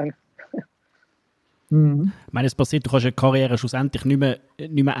soll ich sagen? Ich meine, es passiert, du kannst eine Karriere schlussendlich nicht mehr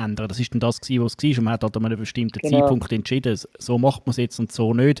ändern. Das ist dann das gewesen, was es war und man hat halt an einem bestimmten Zeitpunkt entschieden, so macht man es jetzt und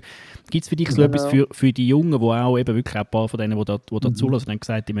so nicht. Gibt es für dich so etwas für die Jungen, die auch eben wirklich ein paar von denen, die da zulassen, haben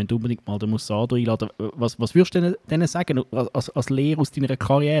gesagt, die müssen unbedingt mal den Musado einladen. Was würdest du denen sagen, als Lehre aus deiner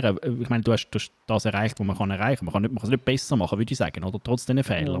Karriere? Ich meine, du hast das erreicht, was man kann erreichen kann. Man kann es nicht besser machen, würde ich sagen, oder trotz diesen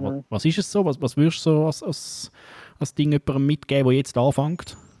Fehlern. Was ist es so? Was würdest du so als Ding jemandem mitgeben, der jetzt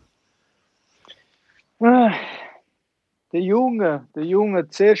anfängt? Der Junge,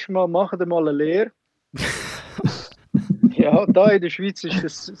 zuerst mal machen wir mal eine Lehre. Ja, da in der Schweiz ist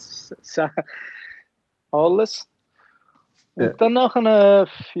das alles. Und dann nachher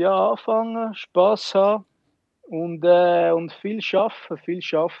anfangen, Spass haben und viel schaffen.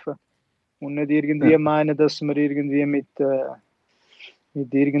 Und nicht irgendwie meinen, dass wir irgendwie mit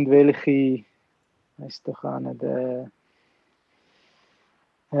irgendwelchen, weiss doch auch nicht,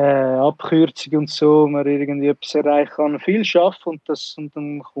 Abkürzung und so, man irgendwie etwas erreichen kann, viel schaffen und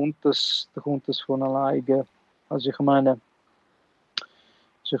dann kommt das von alleine. Also ich meine,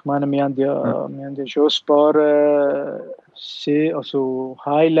 wir haben ja schon ein paar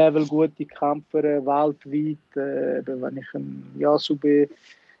High-Level gute Kämpfer weltweit, wenn ich einen Yasube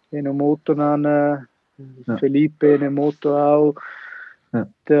Enomoto nenne, Felipe Enomoto auch,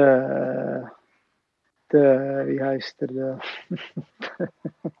 der wie heißt der?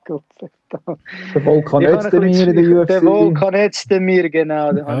 Gott sei Dank. Der Volkan Özdemir in der UFC. Der Volkan Özdemir,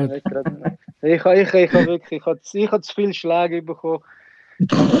 genau. Den habe ich nicht gerade. Ich habe zu viele Schläge bekommen.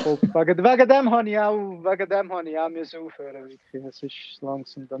 Wegen dem habe ich auch müssen aufhören. Wirklich. Es ist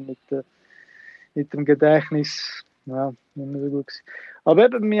langsam dann mit dem Gedächtnis nicht mehr so gut gewesen. Aber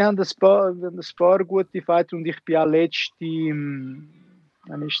eben, wir haben ein paar gute Fighter und ich bin auch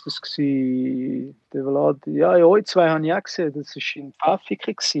wann ist das gewesen? Der Vlad, ja, euch zwei habe ich auch gesehen. Das war in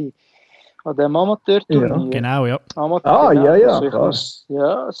Pfäffiken gewesen. An dem Amateurturnier. Ja, genau, ja.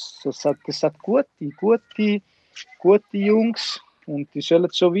 Ja. Es hat gute Jungs und die sollen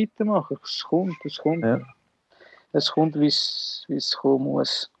so weitermachen. Es kommt. Ja. Es kommt, wie es kommen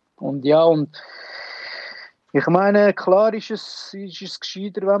muss. Und ja, und ich meine, klar ist es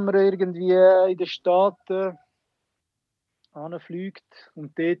gescheiter, wenn man irgendwie in den Staaten anfliegt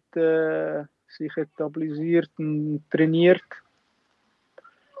und dort sich etabliert und trainiert.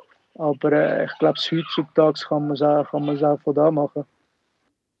 Aber ich glaube, heutzutage kann man es auch von da machen.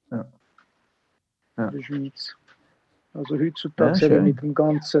 Ja. In der Schweiz. Also heutzutage eben mit den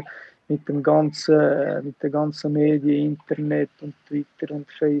ganzen Medien, Internet und Twitter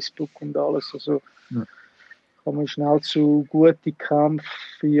und Facebook und alles. Also kann man schnell zu guten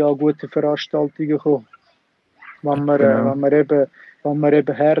Kämpfen, guten Veranstaltungen kommen. Wenn man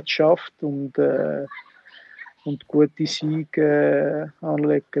eben hart schafft und gute Siege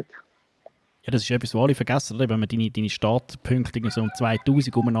anlegt. Ja, das ist etwas, was alle vergessen, oder? Wenn man deine Startpunkte so um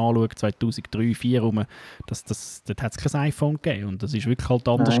 2000 herum anschaut, 2003, 2004 herum, dort hat es kein iPhone gegeben und das ist wirklich halt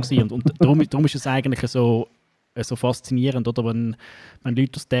anders gewesen. Und darum ist es eigentlich so faszinierend, oder? Wenn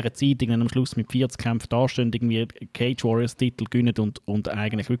Leute aus dieser Zeit am Schluss mit 40 Kämpfen dastehen, irgendwie Cage Warriors Titel gewinnen und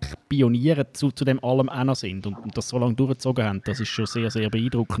eigentlich wirklich Pioniere zu dem allem auch noch sind und das so lange durchgezogen haben, das ist schon sehr, sehr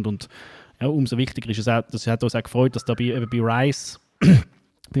beeindruckend und ja, umso wichtiger ist es auch, das hat uns auch gefreut, dass da bei Rice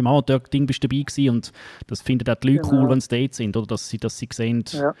beim Amateur-Ding bist du dabei gewesen und das finden auch die Leute cool, wenn sie dort sind, oder? Dass sie sehen,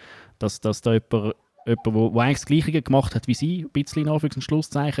 dass da jemand, der eigentlich das Gleiche gemacht hat wie sie, ein bisschen in Anführungs- und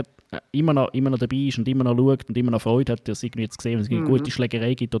Schlusszeichen, immer noch dabei ist und immer noch schaut und immer noch Freude hat, dass irgendwie jetzt gesehen, wenn es eine gute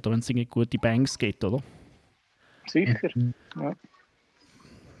Schlägerei gibt oder wenn es eine gute Bangs gibt, oder? Sicher, ja.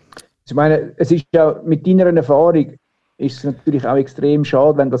 Ich meine, es ist ja mit deiner Erfahrung ist es natürlich auch extrem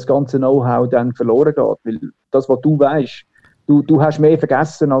schade, wenn das ganze Know-how dann verloren geht, weil das, was du weißt, du hast mehr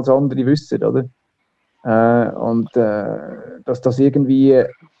vergessen, als andere wissen, oder? Dass das irgendwie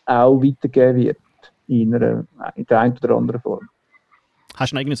auch weitergegeben wird in der einen oder anderen Form.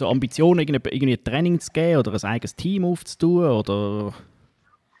 Hast du noch irgendwie so Ambitionen, irgendwie ein Training zu geben oder ein eigenes Team aufzutun? Oder?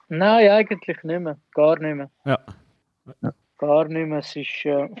 Nein, eigentlich nicht mehr. Gar nicht mehr. Ja. Gar nicht mehr. Es ist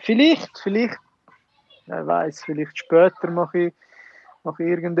vielleicht, wer weiß, vielleicht später mache ich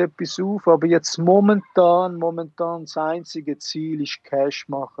irgendetwas auf, aber jetzt momentan das einzige Ziel ist Cash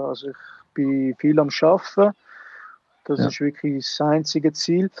machen. Also ich bin viel am Arbeiten. Das ist wirklich das einzige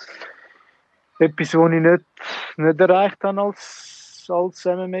Ziel. Etwas, was ich nicht erreicht habe als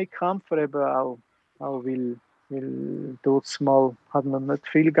MMA-Kämpfer, eben auch weil dort mal hat man nicht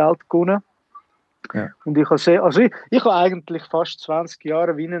viel Geld gewonnen. Ja. Und ich habe eigentlich fast 20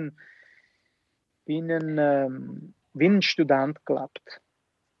 Jahre wie ein Student gelebt.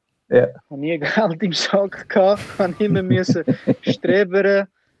 Ja. Ich habe nie Geld im Sack gehabt, habe immer müssen streben,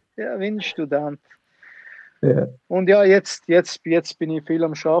 wie ein Student. Ja. Und ja, jetzt bin ich viel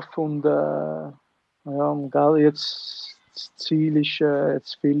am Arbeiten und jetzt das Ziel ist,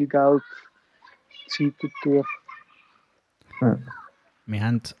 jetzt viel Geld Zeit zu tun. Ja. Wir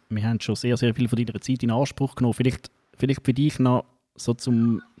haben schon sehr, sehr viel von deiner Zeit in Anspruch genommen. Vielleicht für dich noch so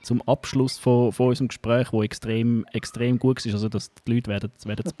zum Abschluss von unserem Gespräch, wo extrem gut ist, also dass die Leute werden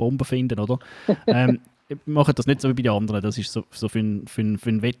die Bomben finden, oder? Wir machen das nicht so wie bei den anderen, das ist so für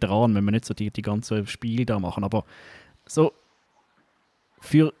einen Veteran, wenn wir nicht so die ganzen Spiele da machen, aber so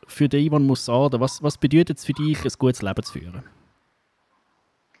für den Ivan Mussarda, was bedeutet es für dich, ein gutes Leben zu führen?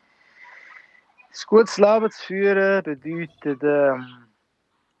 Ein gutes Leben zu führen bedeutet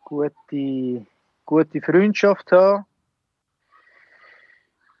gute Freundschaft haben,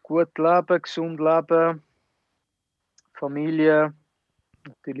 gut leben, gesund leben, Familie,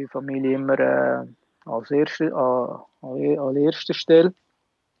 natürlich Familie immer an erster Stelle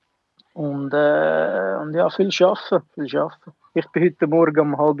und ja, viel arbeiten. Ich bin heute Morgen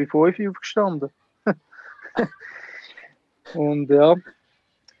um 4:30 aufgestanden und ja,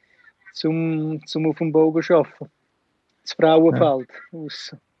 zum auf dem Bogen arbeiten. Das Frauenfeld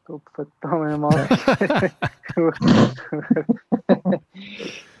aussen.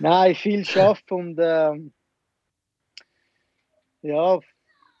 Nein, viel arbeiten und ja,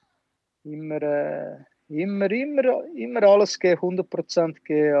 immer Immer alles geben, 100%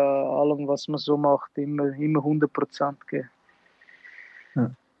 geben, an allem, was man so macht, immer 100% geben.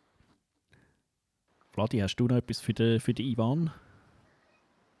 Ja. Vladi, hast du noch etwas für den Ivan?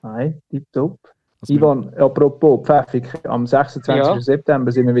 Nein, tipptopp. Ivan, apropos Pfäffik, am 26.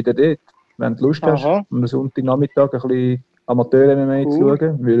 September sind wir wieder dort. Wenn du Lust hast, am Sonntagnachmittag ein bisschen Amateur-MMA zu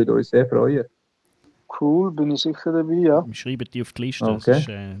schauen, würden uns sehr freuen. Cool, bin ich sicher dabei, ja. Wir schreiben die auf die Liste. Okay. Das ist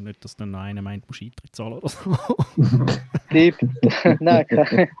nicht, dass dann noch einer meint, muss Eintritt zahlen oder so. Nein,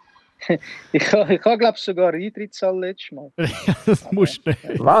 ich habe glaube ich, sogar Eintritt zahlen letztes Mal. Das musst du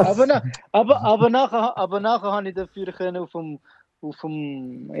nicht. Was? Aber nachher habe ich dafür auf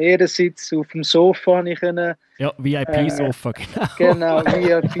dem Ehrensitz, auf dem Sofa können. Ja, VIP-Sofa, genau. Genau,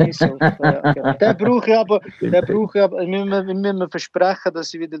 VIP-Sofa. Ja, genau. Den brauche ich aber, ich muss versprechen,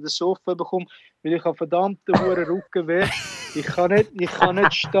 dass ich wieder das Sofa bekomme, weil ich habe verdammte hohen Rückenweh. Ich kann nicht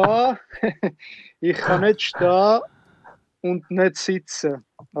stehen. Ich kann nicht stehen und nicht sitzen.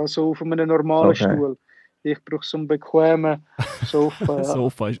 Also auf einem normalen Stuhl. Ich brauche so einen bequemen Sofa. Ja.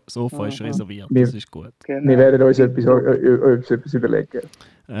 Sofa ist reserviert, das ist gut. Genau. Wir werden uns etwas überlegen.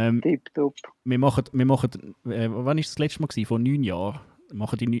 Tipptopp. Wir machen wann war das letzte Mal? Vor 9 Jahren.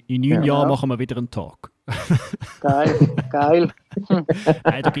 In 9 Jahren machen wir wieder einen Tag. Geil.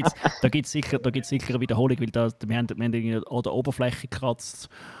 Nein, da gibt's sicher eine Wiederholung, weil wir haben an der Oberfläche gekratzt.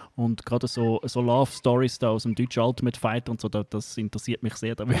 Und gerade so Love Stories da aus dem deutschen Ultimate Fighter und so, das interessiert mich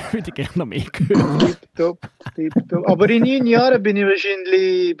sehr, da würde ich gerne noch mehr hören. Tipptopp. Aber in 9 Jahren bin ich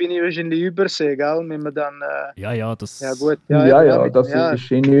wahrscheinlich übersee, gell? Wenn wir dann, das... Ja gut.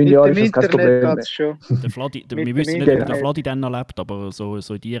 Ist in 9 Jahren ist das kein Problem. Wir wissen nicht, ob der Vladi dann noch lebt, aber so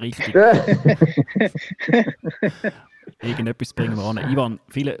in die Richtung. Irgendetwas bringen wir an. Ivan,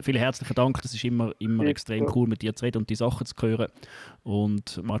 vielen herzlichen Dank. Das ist immer extrem cool, mit dir zu reden und die Sachen zu hören.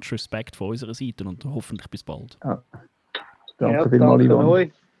 Und much Respekt von unserer Seite und hoffentlich bis bald. Ja. Danke vielmals,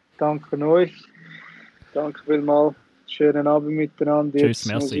 Ivan. Danke euch. Danke vielmals. Schönen Abend miteinander. Tschüss,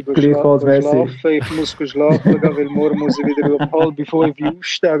 merci. Ich muss schlafen gehen, weil morgen muss ich wieder um 4:30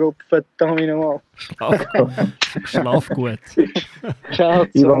 aufstehen. Verdammt nochmal. Schlaf gut. Ciao.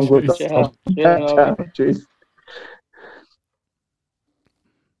 Ivan, gut. Ciao. Tschüss.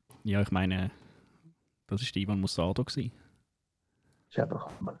 Ja, ich meine, das war Ivan Mussado. Das ist einfach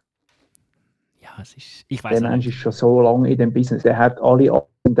Hammer. Ja, es ist... Ich weiss der Mensch ist schon so lange in dem Business. Der hat alle Ups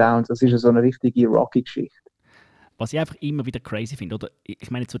und Downs. Das ist so eine richtige Rocky-Geschichte. Was ich einfach immer wieder crazy finde, oder? Ich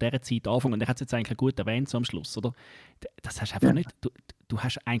meine, zu dieser Zeit anfangen, und er hat es jetzt eigentlich gut erwähnt, so am Schluss, oder? Das hast du einfach nicht... Du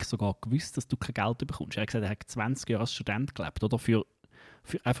hast eigentlich sogar gewusst, dass du kein Geld bekommst. Er hat gesagt, er hat 20 Jahre als Student gelebt, oder?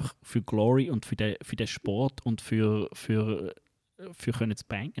 Einfach für Glory und für den Sport und für können zu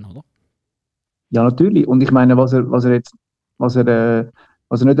bangen, oder? Ja, natürlich. Und ich meine, was er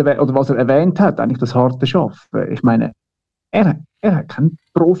erwähnt hat, eigentlich das harte Schaffen. Ich meine, er hat keinen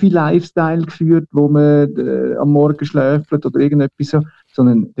Profi-Lifestyle geführt, wo man am Morgen schläft oder irgendetwas so,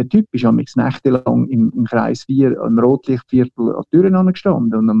 sondern der Typ ist nächtelang im Kreis 4 am Rotlichtviertel an die Türen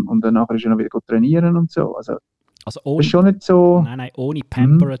angestanden und danach ist er noch wieder trainieren und so. Also ohne, das ist schon nicht so... Nein, ohne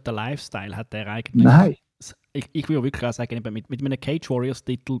pamperten Lifestyle hat er eigentlich... Nein. Ich will wirklich auch sagen, mit einem Cage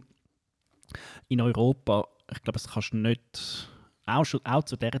Warriors-Titel in Europa, ich glaube, das kannst du nicht, auch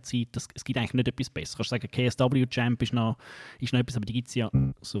zu dieser Zeit, es gibt eigentlich nicht etwas Besseres. Kannst du sagen, KSW-Champ ist noch etwas, aber die gibt es ja,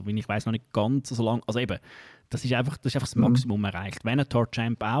 so wie ich weiß, noch nicht ganz so lange. Also eben, das ist einfach das Maximum erreicht.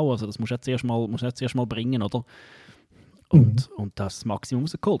 Venator-Champ auch, also das musst du ja zuerst mal bringen, oder? Und das Maximum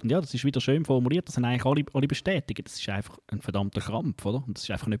rausgeholt. Und ja, das ist wieder schön formuliert, das haben eigentlich alle bestätigt. Das ist einfach ein verdammter Krampf, oder? Und das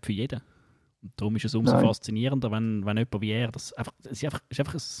ist einfach nicht für jeden. Und darum ist es umso faszinierender, wenn jemand wie er, es ist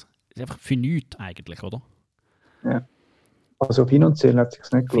einfach für nichts eigentlich, oder? Ja. Also finanziell hat es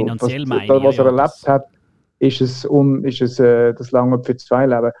sich nicht gelohnt. Finanziell was er erlebt hat, ist es das lange für 2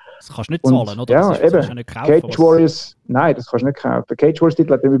 Leben. Das kannst du nicht zahlen, oder? Ja, das kannst du nicht kaufen. Cage Warriors, nein, das kannst du nicht kaufen. Cage Warriors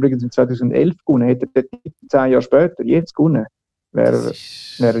Titel hat er übrigens in 2011 gewonnen, hätte er 10 Jahre später jetzt gewonnen, wäre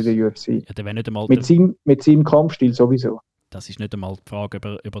in der UFC. Ja, der nicht einmal mit seinem Kampfstil sowieso. Das ist nicht einmal die Frage, ob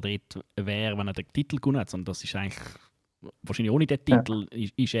er dort wäre, wenn er den Titel gewonnen hat, sondern das ist eigentlich, wahrscheinlich ohne den Titel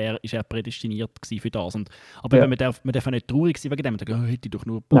ist er prädestiniert gewesen für das. Aber man darf nicht traurig sein wegen dem. Man denkt, hätte ich doch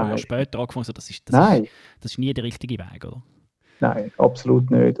nur ein paar Jahre später angefangen. Das ist nie der richtige Weg, oder? Nein, absolut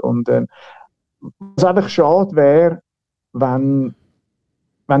nicht. Und was einfach schade wäre, wenn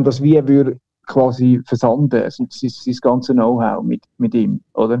das wie würde quasi versanden, sein ganzes Know-how mit ihm,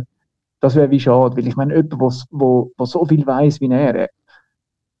 oder? Das wäre wie schade, weil ich meine, jemand, der so viel weiss wie er,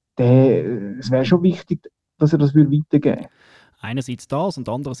 es wäre schon wichtig, dass er das weitergeben würde. Einerseits das und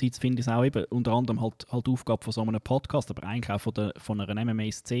andererseits finde ich es auch eben unter anderem halt Aufgabe von so einem Podcast, aber eigentlich auch von einer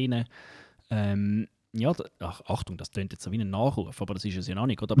MMA-Szene, Ja, Achtung, das klingt jetzt so wie ein Nachruf, aber das ist es ja noch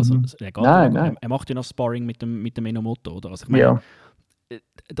nicht, oder? Aber er macht ja noch Sparring mit dem Enomoto, oder? Also ich meine,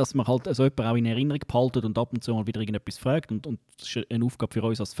 dass man halt so jemanden auch in Erinnerung behalten und ab und zu mal wieder irgendetwas fragt und das ist eine Aufgabe für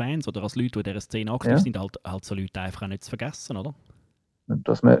uns als Fans oder als Leute, die in dieser Szene aktiv sind, halt so Leute einfach auch nicht zu vergessen, oder? Und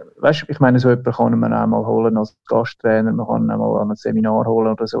dass man, weißt, ich meine, so jemanden kann man auch mal holen als Gasttrainer, man kann ihn mal an ein Seminar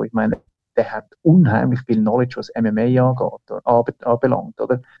holen oder so. Ich meine, der hat unheimlich viel Knowledge, was MMA anbelangt,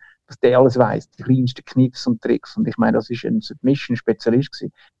 oder? Was der alles weiss, die kleinsten Kniffs und Tricks. Und ich meine, das ist ein Submission-Spezialist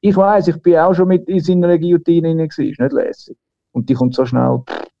gewesen. Ich weiss, ich bin auch schon mit in seiner Guillotine rein gewesen, ist nicht lässig. Und die kommt so schnell.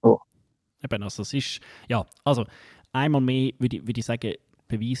 Eben, also es ist, ja, also einmal mehr würde ich sagen,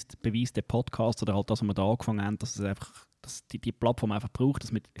 beweist der Podcast oder halt das, was wir da angefangen haben, dass es einfach, dass die Plattform einfach braucht.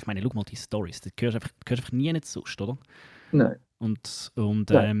 Dass ich meine, schau mal die Storys, das gehört einfach nie nicht sonst, oder? Nein. Und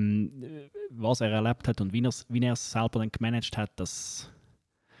was er erlebt hat und wie er es selber dann gemanagt hat, das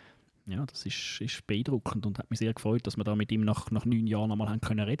ist beeindruckend und hat mich sehr gefreut, dass wir da mit ihm nach 9 Jahren nochmal haben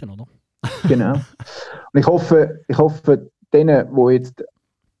können reden, oder? Genau. Und ich hoffe, denen, die jetzt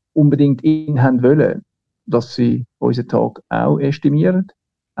unbedingt ihn haben wollen, dass sie unseren Tag auch estimieren,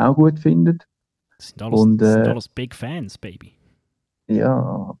 auch gut finden. Das sind alles Big Fans, Baby.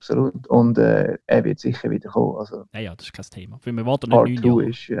 Ja, absolut. Und er wird sicher wieder kommen. Also, ja, das ist kein Thema. Wir warten nicht 9 Jahre.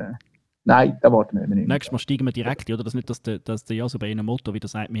 Ist, nein, da warten wir nicht. Nächstes Mal steigen wir direkt, oder? Das ist nicht, dass der Yasu bei einem Motto wieder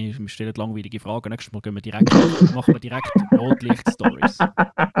sagt, wir stellen langweilige Fragen. Nächstes Mal gehen wir direkt, machen wir direkt Rotlicht-Stories.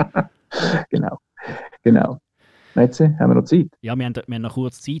 Genau. Metze, haben wir noch Zeit? Ja, wir haben noch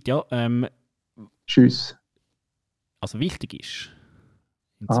kurz Zeit, ja. Tschüss. Also wichtig ist,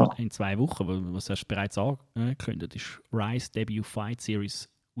 in 2 Wochen, was hast du bereits angekündigt, ist Rise Debut Fight Series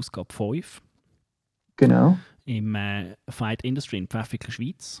Ausgabe 5. Genau. Im Fight Industry in Pfäffiken,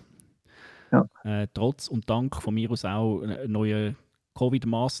 Schweiz. Ja. Trotz und dank von mir aus auch neue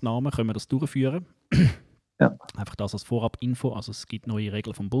Covid-Massnahmen können wir das durchführen. Ja. Einfach das als Vorab-Info. Also es gibt neue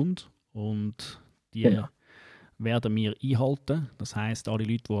Regeln vom Bund und die werden wir einhalten. Das heisst, alle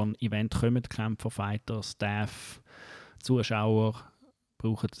Leute, die an ein Event kommen, Kämpfer, Fighter, Staff, Zuschauer,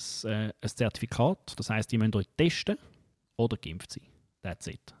 brauchen ein Zertifikat. Das heisst, die müssen euch testen oder geimpft sein. That's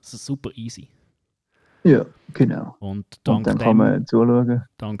it. Das ist super easy. Ja, genau. Und dann kann man zuschauen.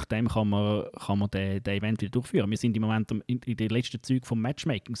 Dank dem kann man den Event wieder durchführen. Wir sind im Moment in den letzten Zügen vom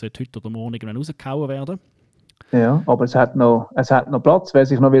Matchmaking. Sollte heute oder morgen irgendwann rausgehauen werden. Ja, aber es hat noch Platz. Wer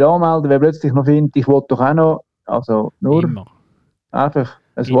sich noch will anmelden, wer plötzlich noch findet, ich will doch auch noch, also nur immer. Einfach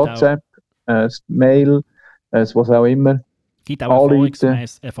ein WhatsApp, ein Mail, was auch immer. Gibt auch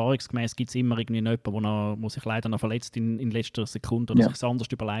erfahrungsgemäß gibt es immer irgendwie jemanden, der sich leider noch verletzt in letzter Sekunde oder sich es anders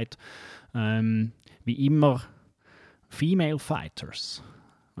überlegt. Wie immer, Female Fighters.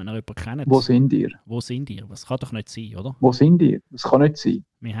 Wenn ihr jemanden kennt. Wo sind ihr? Das kann doch nicht sein, oder? Wo sind ihr? Das kann nicht sein.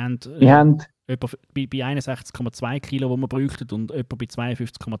 Wir haben etwa bei 61,2 Kilo, die wir bräuchten, und etwa bei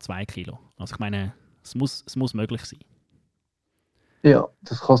 52,2 Kilo. Also ich meine, es muss möglich sein. Ja,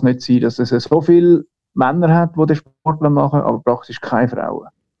 das kann es nicht sein, dass es so viele Männer hat, die den Sport machen, aber praktisch keine Frauen.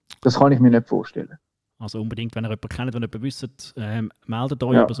 Das kann ich mir nicht vorstellen. Also unbedingt, wenn ihr jemanden kennt, wenn ihr jemanden wisst, meldet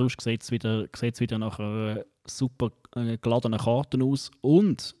euch, aber sonst sieht es wieder nach einer super geladenen Karten aus.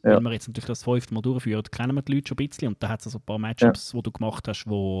 Und wenn wir jetzt natürlich das 5. Mal durchführen, kennen wir die Leute schon ein bisschen. Und da hat es also ein paar Matchups, die du gemacht hast,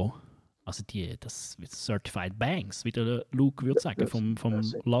 also das Certified Bangs, wie der Luke würde sagen, vom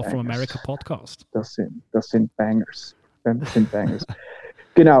Love from America Podcast. Das sind Bangers. Das sind Bangers.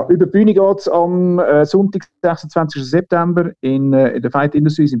 Genau, über die Bühne geht es am Sonntag, 26. September in der Fight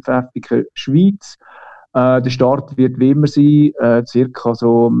Industries in Pfäffiken, Schweiz. Der Start wird wie immer sein, circa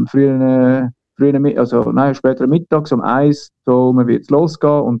so am späteren Mittag, so um 1 so wird es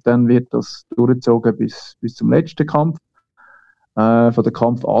losgehen und dann wird das durchgezogen bis zum letzten Kampf. Von der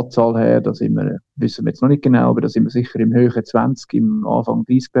Kampfanzahl her, wissen wir jetzt noch nicht genau, aber da sind wir sicher im höheren 20, im Anfang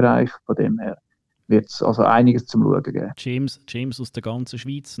 30 Bereich. Von dem her wird es also einiges zum Schauen geben. James aus der ganzen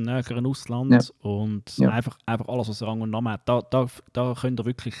Schweiz, näheren Ausland und einfach alles, was Rang und Namen hat. Da könnt ihr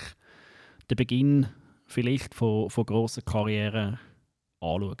wirklich den Beginn vielleicht von grossen Karrieren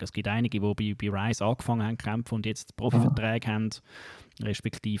anschauen. Es gibt einige, die bei Rise angefangen haben zu kämpfen und jetzt Profiverträge haben,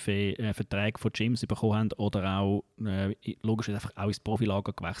 respektive Verträge von Gyms bekommen haben oder auch logisch einfach auch ins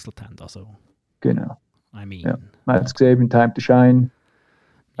Profilager gewechselt haben. Also, genau. I mean, man hat es gesehen beim Time to Shine.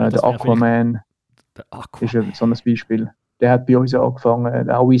 Der Aquaman ist so ein Beispiel. Der hat bei uns angefangen.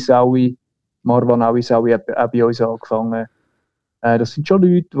 Awisawi, Marwan Awisawi hat auch bei uns angefangen. Das sind schon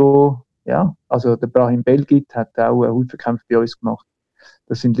Leute, die, also der Brahim Belgit hat auch einen Haufen Kämpfe bei uns gemacht.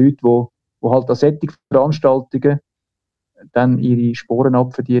 Das sind Leute, die halt an solchen Veranstaltungen dann ihre Sporen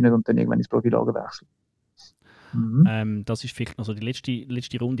abverdienen und dann irgendwann ins Profilager wechseln. Das ist vielleicht also die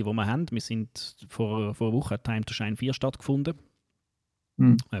letzte Runde, die wir haben. Wir sind vor einer Woche Time to Shine 4 stattgefunden.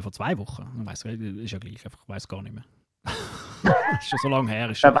 Vor 2 Wochen. Ich weiss, ist ja gleich, ich weiß gar nicht mehr. Das ist schon so lange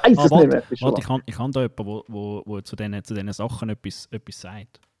her. Ich weiß es nicht mehr. Ich habe da jemanden, der zu diesen Sachen etwas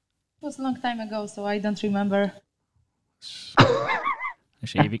sagt. It was a long time ago, so I don't remember.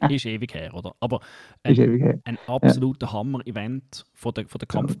 Ist ewig her, oder? Aber ein absoluter Hammer-Event von der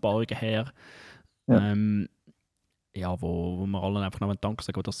Kampfbarungen her. Wo wir allen einfach noch Dank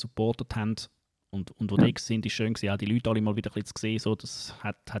sagen, die das supportet haben. Und wo die sind, ist schön gewesen, auch die Leute alle mal wieder ein bisschen zu sehen. So, das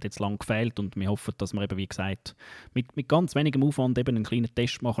hat jetzt lange gefehlt und wir hoffen, dass wir eben, wie gesagt, mit ganz wenigem Aufwand eben einen kleinen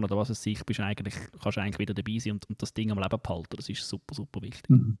Test machen oder was es sich, kannst du eigentlich wieder dabei sein und das Ding am Leben behalten. Das ist super, super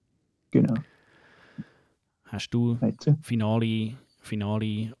wichtig. Genau. Hast du finale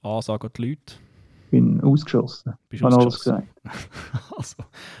Ansage an die Leute? Ich bin ausgeschossen. Bist ausgeschossen? Also,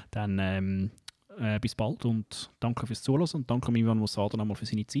 dann bis bald und danke fürs Zuhören und danke Ivan Mossada nochmal für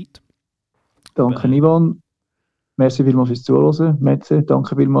seine Zeit. Danke Ivan. Merci vielmals fürs Zuhören. Metze,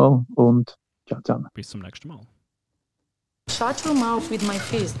 danke vielmals und ciao zusammen. Bis zum nächsten Mal. Shut your mouth with my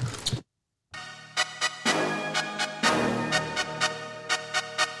fist.